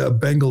of the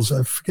Bengals,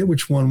 I forget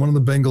which one of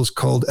the Bengals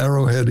called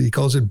Arrowhead. He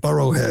calls it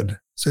Burrowhead.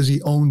 Says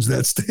he owns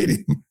that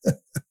stadium,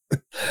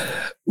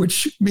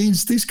 which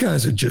means these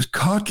guys are just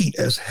cocky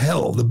as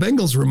hell. The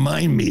Bengals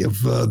remind me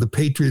of the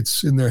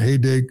Patriots in their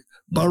heyday.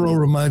 Burrow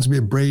reminds me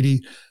of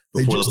Brady.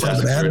 They just have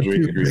an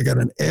attitude. They got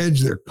an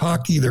edge. They're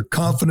cocky. They're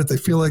confident. They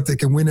feel like they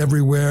can win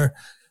everywhere.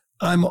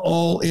 I'm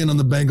all in on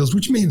the Bengals,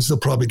 which means they'll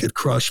probably get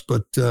crushed,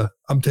 but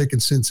I'm taking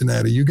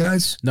Cincinnati. You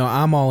guys? No,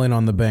 I'm all in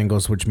on the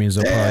Bengals, which means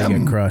they'll probably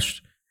get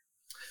crushed.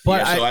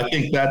 But yeah, so I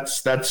think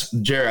that's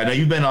Gerry. I know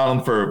you've been on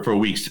them for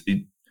weeks.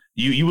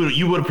 You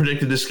would have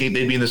predicted this game.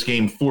 They'd be in this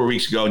game 4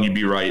 weeks ago, and you'd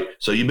be right.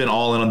 So you've been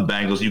all in on the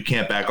Bengals. You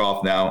can't back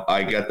off now.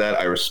 I get that.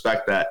 I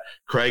respect that.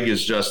 Craig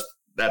is just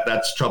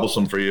that's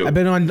troublesome for you. I've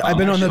been on the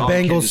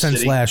Bengals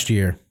since last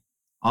year.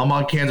 I'm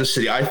on Kansas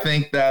City. I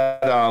think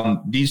that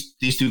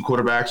these two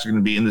quarterbacks are going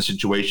to be in this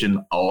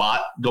situation a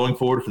lot going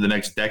forward for the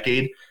next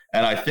decade.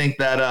 And I think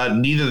that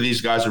neither of these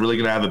guys are really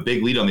going to have a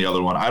big lead on the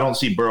other one. I don't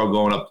see Burrow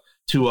going up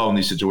 2-0 in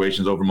these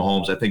situations over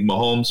Mahomes. I think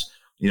Mahomes,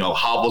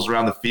 hobbles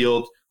around the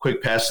field,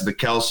 quick passes to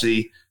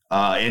Kelsey,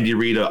 Andy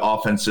Reid,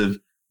 offensive,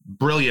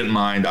 brilliant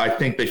mind. I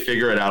think they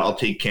figure it out. I'll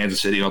take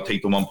Kansas City, and I'll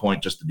take the 1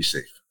 point just to be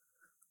safe.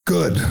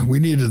 Good. We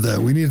needed that.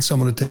 We needed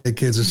someone to take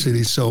Kansas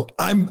City. So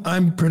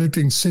I'm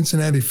predicting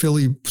Cincinnati,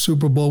 Philly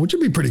Super Bowl, which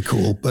would be pretty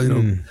cool. But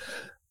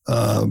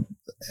and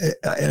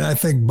I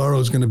think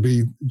Burrow's going to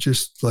be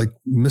just like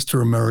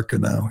Mr. America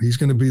now. He's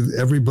going to be.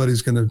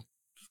 Everybody's going to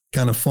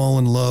kind of fall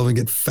in love and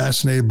get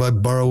fascinated by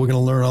Burrow. We're going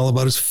to learn all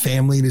about his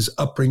family and his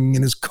upbringing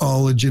and his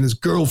college and his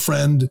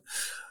girlfriend,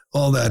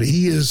 all that.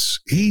 He's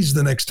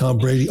the next Tom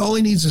Brady. All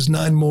he needs is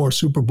 9 more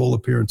Super Bowl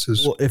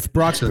appearances. Well, if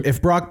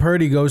Brock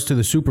Purdy goes to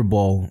the Super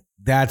Bowl,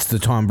 that's the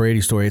Tom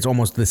Brady story. It's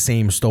almost the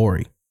same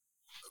story.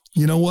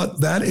 You know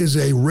what? That is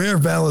a rare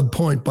valid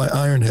point by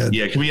Ironhead.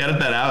 Yeah, can we edit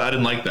that out? I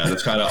didn't like that.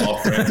 It's kind of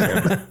off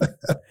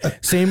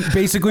brand.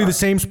 Basically the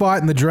same spot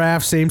in the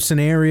draft, same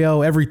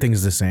scenario.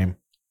 Everything's the same.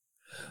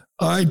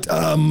 All right.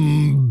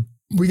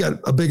 We got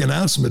a big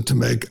announcement to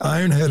make.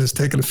 Ironhead is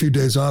taking a few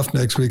days off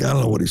next week. I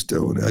don't know what he's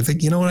doing. I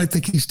think, you know what I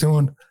think he's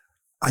doing?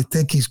 I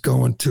think he's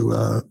going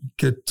to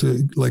get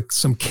to like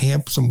some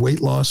camp, some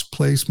weight loss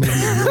place, maybe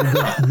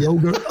a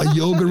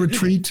yoga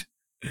retreat.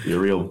 Be a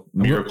real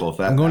miracle if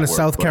that. I'm going to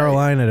South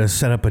Carolina to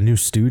set up a new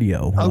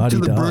studio. Out to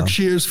the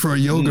Berkshires for a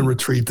yoga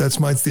retreat. That's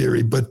my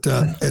theory. But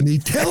and he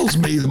tells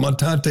me that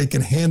Montante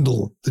can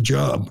handle the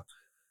job.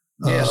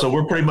 Yeah, so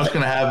we're pretty much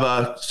going to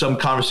have some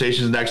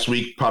conversations next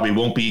week. Probably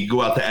won't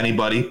go out to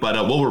anybody, but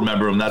we'll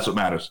remember them. That's what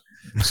matters.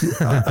 See,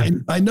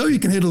 I know you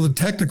can handle the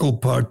technical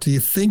part. Do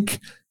you think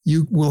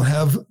you will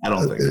have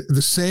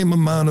the same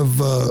amount of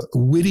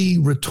witty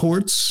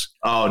retorts?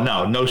 Oh,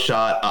 no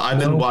shot. I've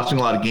been watching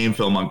a lot of game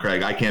film on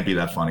Craig. I can't be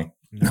that funny.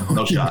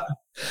 No shot.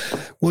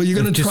 Well, you're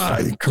going to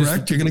try,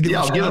 correct? You're going to give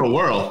I'll give it a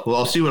whirl. Well,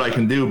 I'll see what I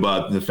can do,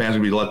 but the fans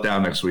will be let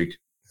down next week.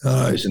 All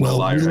right.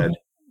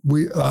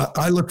 Well,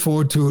 I look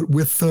forward to it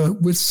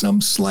with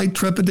some slight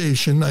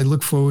trepidation. I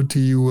look forward to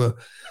you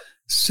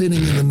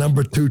sitting in the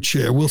number 2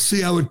 chair. We'll see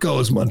how it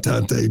goes,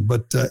 Montante,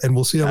 and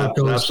we'll see how it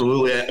goes.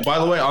 Absolutely. By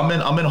the way, I'm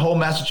in Hull,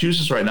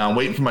 Massachusetts right now. I'm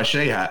waiting for my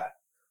Shea hat.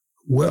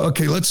 Well,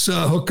 okay, let's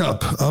hook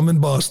up. I'm in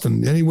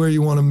Boston. Anywhere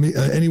you want to meet,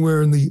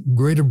 anywhere in the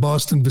greater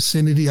Boston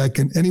vicinity,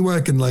 anywhere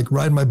I can like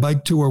ride my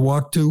bike to or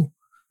walk to.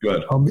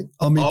 Good. I'll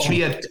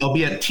be at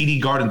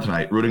TD Garden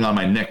tonight, rooting on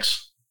my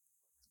Knicks.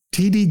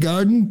 TD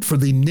Garden for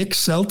the Knicks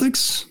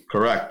Celtics?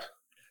 Correct.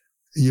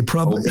 You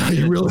probably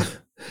really.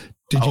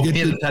 I'll be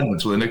in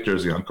attendance with a Knicks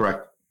jersey on.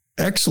 Correct.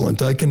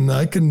 Excellent. I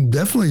can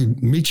definitely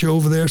meet you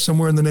over there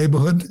somewhere in the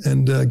neighborhood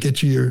and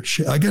get you your.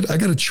 I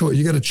got a choice.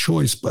 You got a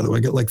choice, by the way.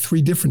 I got like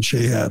 3 different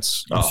Shea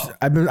hats. Oh,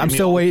 I'm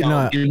still waiting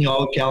on. Give me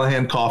all the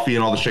Callahan coffee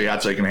and all the Shea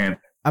hats I can hand.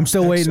 I'm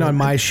still waiting on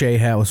my Shea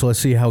hat, so let's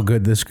see how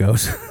good this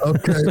goes.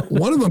 Okay.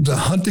 One of them's a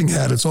hunting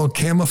hat. It's all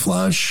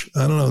camouflage.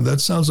 I don't know.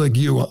 That sounds like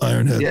you,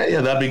 Ironhead.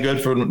 Yeah, that'd be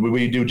good for when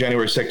we do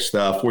January 6th,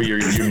 4-year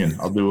reunion.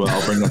 I'll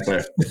bring them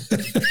there.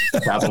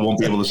 Kappa won't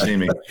be able to see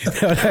me.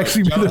 That would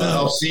actually be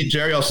I'll see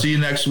Gerry. I'll see you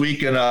next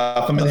week. And if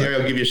I'm in the area,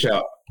 I'll give you a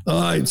shout.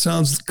 All right,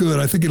 sounds good.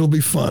 I think it'll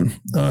be fun.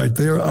 All right,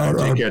 there are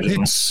our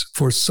picks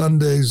for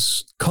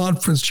Sunday's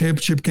conference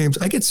championship games.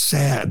 I get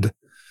sad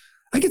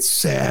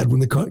when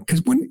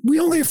because when we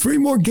only have 3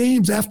 more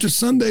games after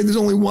Sunday, there's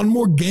only 1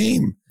 more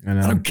game. I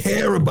don't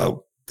care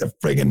about the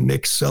friggin'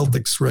 Knicks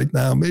Celtics right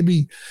now.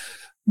 Maybe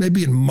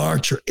in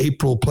March or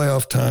April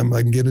playoff time,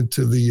 I can get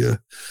into the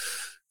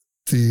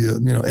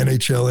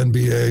NHL,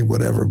 NBA,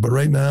 whatever. But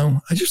right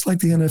now, I just like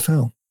the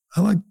NFL.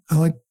 I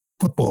like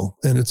football,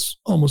 and it's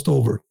almost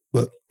over.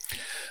 But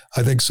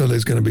I think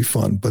Sunday's going to be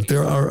fun. But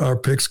there are our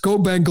picks. Go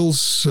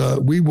Bengals.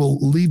 We will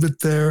leave it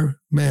there.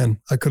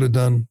 Man, I could have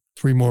done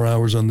 3 more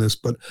hours on this,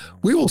 but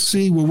we will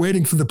see. We're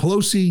waiting for the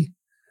Pelosi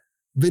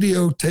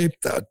videotape,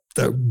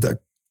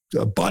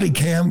 the body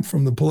cam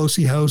from the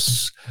Pelosi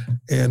house,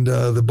 and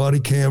the body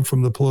cam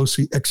from the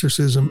Pelosi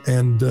exorcism,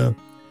 and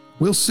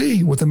we'll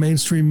see what the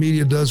mainstream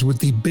media does with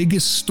the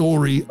biggest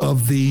story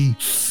of the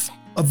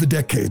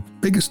decade,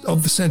 biggest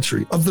of the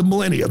century, of the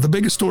millennia, the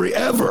biggest story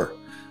ever.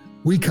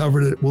 We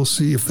covered it. We'll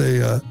see if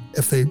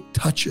they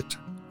touch it.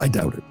 I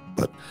doubt it,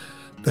 but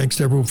thanks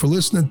to everyone for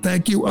listening.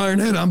 Thank you,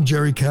 Ironhead. I'm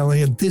Gerry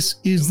Callahan. This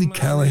is the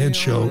Callahan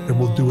Show, and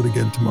we'll do it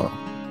again tomorrow.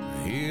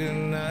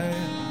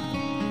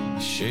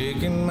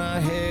 Shaking my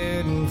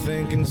head and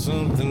thinking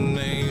something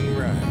ain't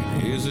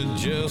right. Is it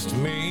just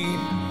me?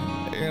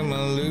 Am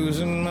I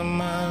losing my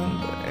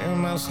mind?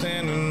 Am I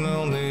standing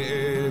on the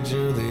edge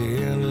of the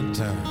end of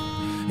time?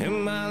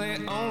 Am I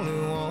the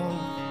only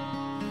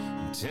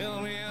one?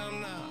 Tell me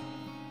I'm not.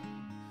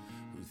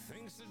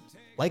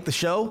 Like the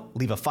show?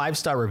 Leave a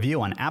 5-star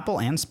review on Apple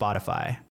and Spotify.